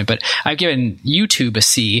some point, but I've given YouTube a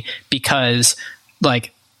C because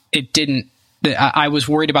like it didn't. I was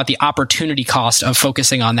worried about the opportunity cost of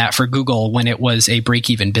focusing on that for Google when it was a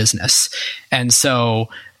break-even business. And so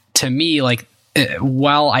to me, like,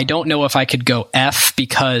 while I don't know if I could go F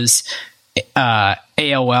because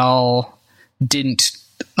AOL didn't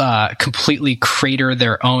completely crater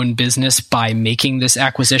their own business by making this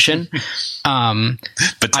acquisition. But I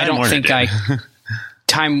don't think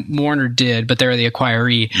Time Warner did, but they're the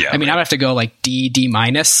acquiree. Yeah, I mean, right. I'd have to go like D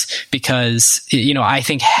minus, because, I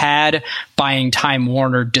think had buying Time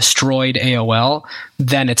Warner destroyed AOL,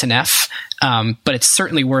 then it's an F. But it's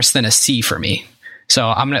certainly worse than a C for me. So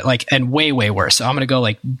I'm going to and way, way worse. So I'm going to go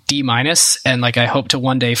like D minus. And I hope to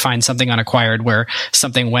one day find something unacquired where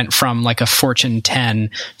something went from like a Fortune 10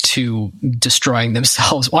 to destroying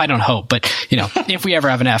themselves. Well, I don't hope, but if we ever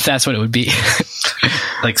have an F, that's what it would be.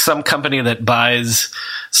 Like some company that buys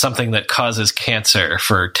something that causes cancer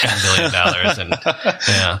for $10 billion. And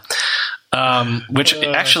yeah. Which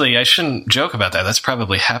actually, I shouldn't joke about that. That's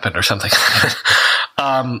probably happened or something.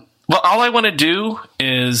 Well, all I want to do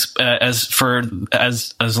is, as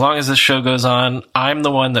long as this show goes on, I'm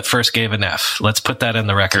the one that first gave an F. Let's put that in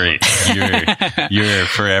the record. You're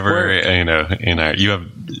forever,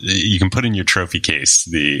 you can put in your trophy case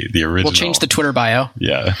the original. We'll change the Twitter bio.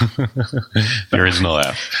 Yeah. The original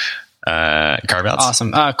F. Carve-outs?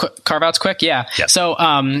 Awesome. Carve-outs quick? Yeah. Yep. So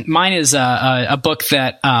mine is a book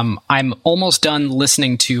that I'm almost done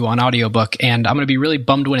listening to on audiobook, and I'm going to be really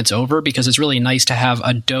bummed when it's over, because it's really nice to have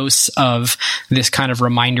a dose of this kind of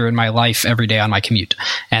reminder in my life every day on my commute.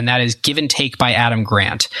 And that is Give and Take by Adam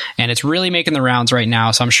Grant. And it's really making the rounds right now,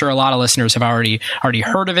 so I'm sure a lot of listeners have already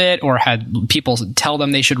heard of it or had people tell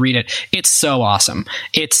them they should read it. It's so awesome.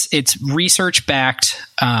 It's research-backed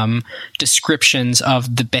descriptions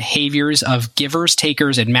of the behaviors of givers,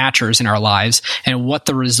 takers, and matchers in our lives, and what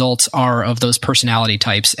the results are of those personality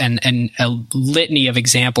types, and a litany of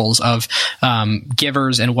examples of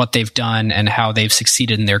givers and what they've done and how they've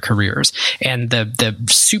succeeded in their careers. And the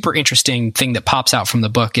super interesting thing that pops out from the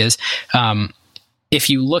book is if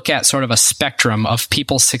you look at sort of a spectrum of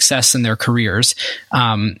people's success in their careers,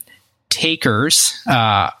 takers,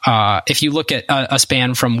 if you look at a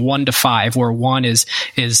span from 1 to 5, where 1 is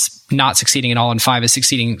not succeeding at all and 5 is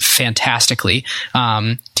succeeding fantastically,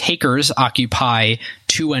 takers occupy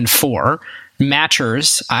 2 and 4.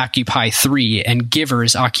 Matchers occupy 3, and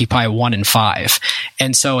givers occupy 1 and 5.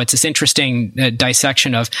 And so it's this interesting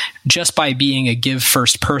dissection of, just by being a give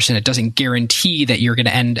first person, it doesn't guarantee that you're going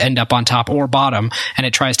to end up on top or bottom. And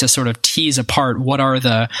it tries to sort of tease apart what are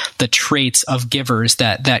the traits of givers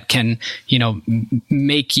that can,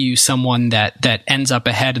 make you someone that ends up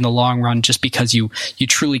ahead in the long run, just because you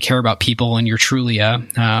truly care about people, and you're truly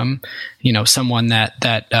someone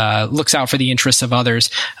that looks out for the interests of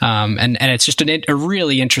others. And it's just a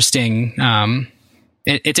really interesting,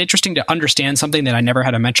 it's interesting to understand something that I never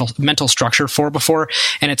had a mental structure for before.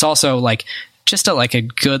 And it's also just a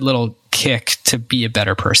good little kick to be a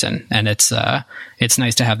better person. And it's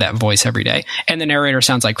nice to have that voice every day. And the narrator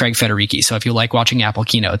sounds like Craig Federighi. So if you like watching Apple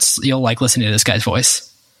keynotes, you'll like listening to this guy's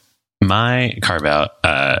voice. My carve-out,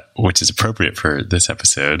 which is appropriate for this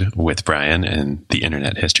episode with Brian and the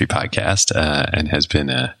Internet History Podcast, and has been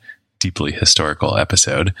a deeply historical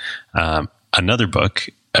episode. Another book,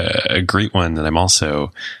 a great one that I'm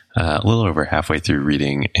also a little over halfway through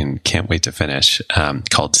reading and can't wait to finish,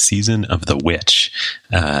 called Season of the Witch.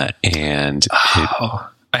 I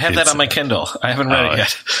have that on my Kindle. I haven't read it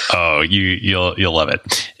yet. Oh, you'll love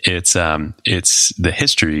it. It's the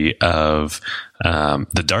history of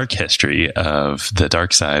the dark history of the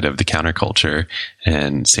dark side of the counterculture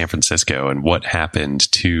in San Francisco, and what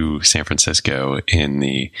happened to San Francisco in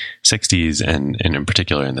the 60s and in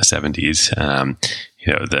particular in the 70s.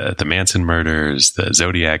 The Manson murders, the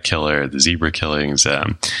Zodiac killer, the zebra killings,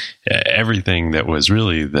 everything that was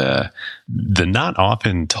really the not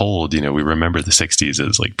often told. We remember the 60s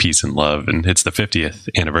as like peace and love, and it's the 50th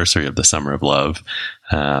anniversary of the Summer of Love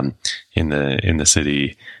in the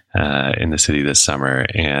city this summer.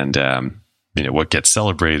 And what gets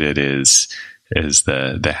celebrated is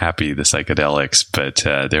the happy, the psychedelics, but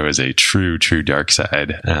there was a true dark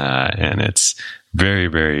side, and it's very,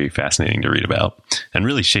 very fascinating to read about, and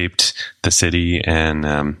really shaped the city. And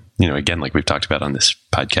again, like we've talked about on this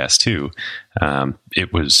podcast too,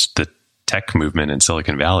 it was the tech movement in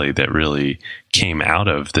Silicon Valley that really came out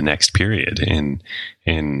of the next period in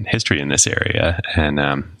history in this area,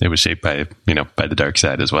 and it was shaped by the dark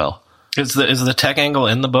side as well. Is the tech angle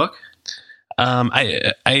in the book?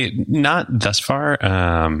 I not thus far,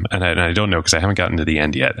 and I don't know because I haven't gotten to the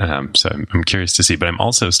end yet. So I'm curious to see. But I'm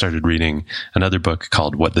also started reading another book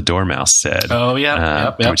called What the Dormouse Said. Oh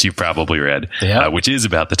yeah, yep. Which you've probably read, which is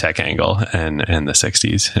about the tech angle and the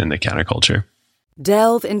 60s and the counterculture.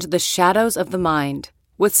 Delve into the shadows of the mind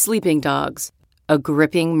with Sleeping Dogs, a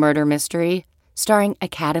gripping murder mystery starring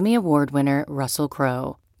Academy Award winner Russell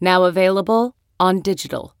Crowe. Now available on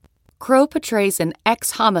digital. Crow portrays an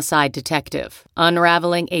ex-homicide detective,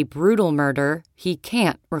 unraveling a brutal murder he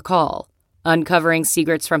can't recall. Uncovering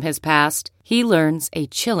secrets from his past, he learns a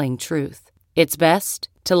chilling truth. It's best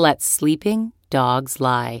to let sleeping dogs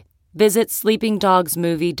lie. Visit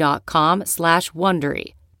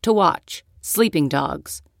sleepingdogsmovie.com/Wondery to watch Sleeping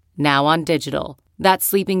Dogs, now on digital.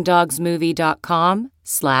 That's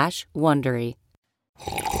sleepingdogsmovie.com/Wondery.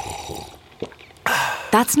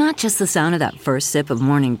 That's not just the sound of that first sip of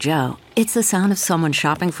Morning Joe. It's the sound of someone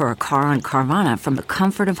shopping for a car on Carvana from the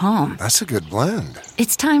comfort of home. That's a good blend.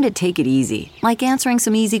 It's time to take it easy, like answering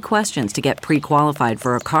some easy questions to get pre-qualified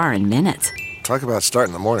for a car in minutes. Talk about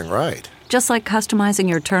starting the morning right. Just like customizing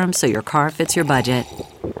your terms so your car fits your budget.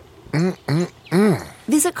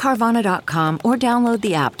 Visit Carvana.com or download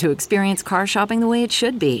the app to experience car shopping the way it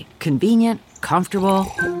should be. Convenient,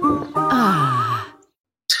 comfortable.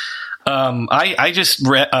 I just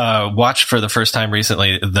watched for the first time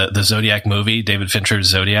recently the Zodiac movie, David Fincher's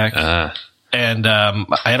Zodiac. And I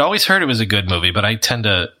had always heard it was a good movie, but I tend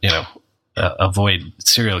to, avoid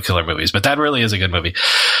serial killer movies. But that really is a good movie.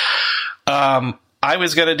 I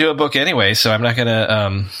was going to do a book anyway, so I'm not going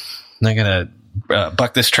to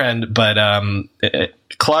buck this trend. But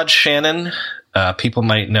Claude Shannon, people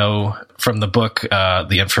might know from the book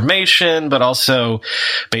The Information, but also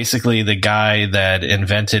basically the guy that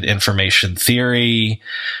invented information theory.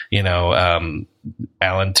 Alan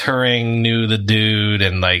Turing knew the dude,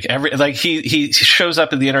 and he shows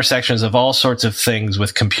up at the intersections of all sorts of things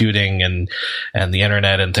with computing and the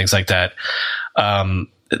internet and things like that. I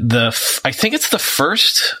think it's the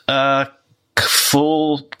first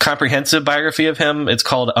full comprehensive biography of him. It's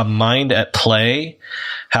called A Mind at Play: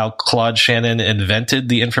 How Claude Shannon Invented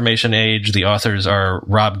the Information Age. The authors are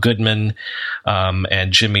Rob Goodman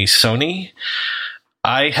and Jimmy Soni.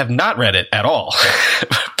 I have not read it at all,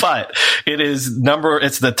 but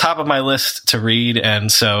it's the top of my list to read.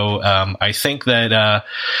 And so I think that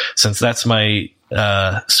since that's my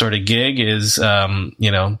sort of gig is,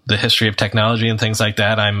 the history of technology and things like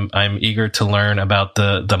that, I'm eager to learn about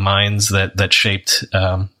the minds that shaped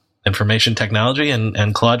information technology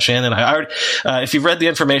and Claude Shannon. If you've read The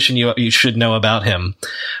Information, you should know about him.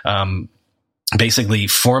 Basically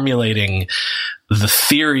formulating the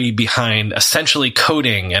theory behind essentially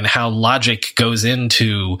coding and how logic goes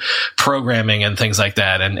into programming and things like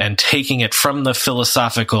that, and taking it from the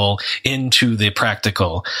philosophical into the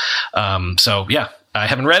practical. So yeah, I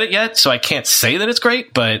haven't read it yet, so I can't say that it's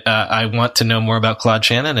great, but I want to know more about Claude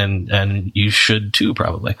Shannon, and you should too,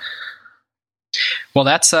 probably. Well,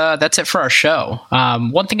 that's it for our show.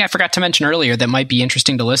 One thing I forgot to mention earlier that might be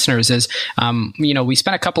interesting to listeners is, we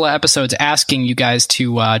spent a couple of episodes asking you guys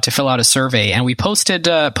to fill out a survey, and we posted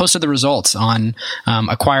the results on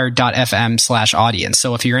acquired.fm/audience.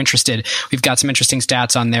 So if you're interested, we've got some interesting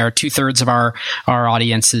stats on there. 2/3 of our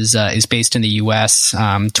audience is based in the U.S.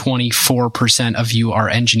 24% of you are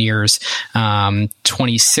engineers.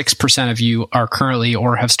 26% of you are currently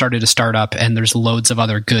or have started a startup, and there's loads of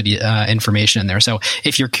other good information in there. So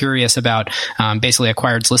if you're curious about basically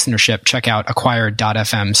Acquired's listenership, check out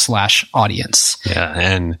acquired.fm/audience. Yeah.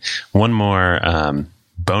 And one more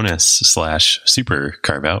bonus/super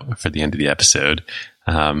carve out for the end of the episode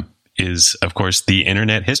is, of course, the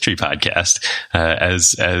Internet History Podcast.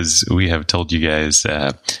 As we have told you guys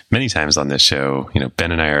many times on this show,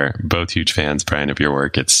 Ben and I are both huge fans, Brian, of your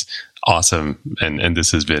work. It's awesome. And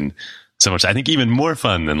this has been so much, I think, even more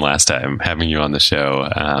fun than last time having you on the show.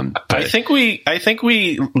 I think we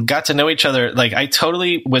got to know each other. Like, I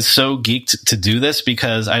totally was so geeked to do this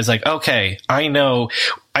because I was like, okay, I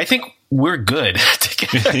think we're good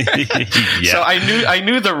together. Yeah. So I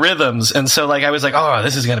knew the rhythms. And so I was like, oh,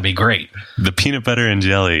 this is going to be great. The peanut butter and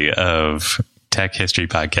jelly of tech history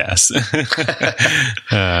podcasts.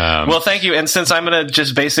 Well, thank you. And since I'm going to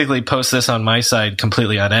just basically post this on my side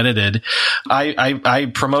completely unedited, I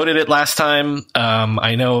promoted it last time.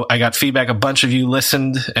 I know I got feedback. A bunch of you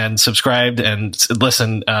listened and subscribed, and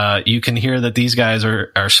listen, you can hear that these guys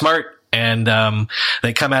are smart, and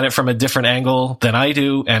they come at it from a different angle than I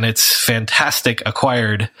do. And it's fantastic.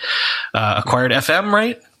 Acquired FM,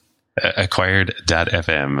 right?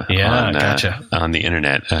 Acquired.fm. Yeah, gotcha. On the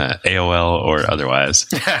internet, AOL or otherwise.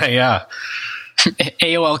 Yeah.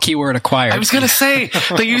 AOL keyword acquired. I was going to say,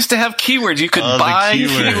 they used to have keywords. You could buy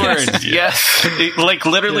keywords. Yes.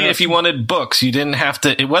 Literally, if you wanted books, you didn't have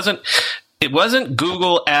to. It wasn't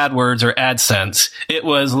Google AdWords or AdSense. It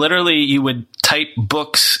was literally, you would type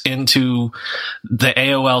books into the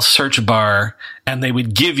AOL search bar, and they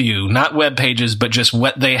would give you not web pages, but just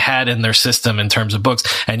what they had in their system in terms of books.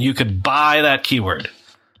 And you could buy that keyword.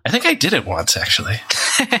 I think I did it once, actually.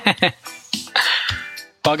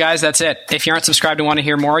 Well, guys, that's it. If you aren't subscribed and want to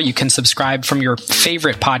hear more, you can subscribe from your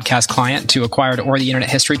favorite podcast client to Acquired or the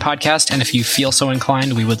Internet History Podcast. And if you feel so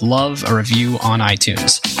inclined, we would love a review on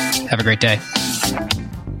iTunes. Have a great day.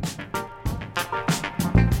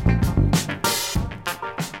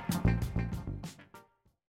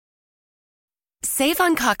 Save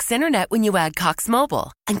on Cox Internet when you add Cox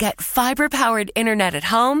Mobile and get fiber-powered internet at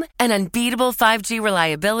home and unbeatable 5G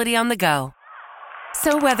reliability on the go.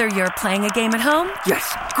 So whether you're playing a game at home,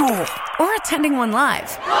 yes, cool, or attending one live,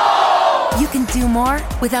 you can do more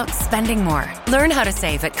without spending more. Learn how to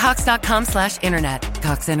save at cox.com/internet.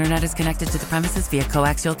 Cox Internet is connected to the premises via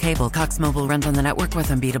coaxial cable. Cox Mobile runs on the network with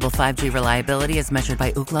unbeatable 5G reliability as measured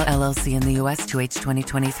by Ookla LLC in the U.S. 2H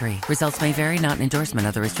 2023. Results may vary, not an endorsement.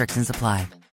 Other restrictions apply.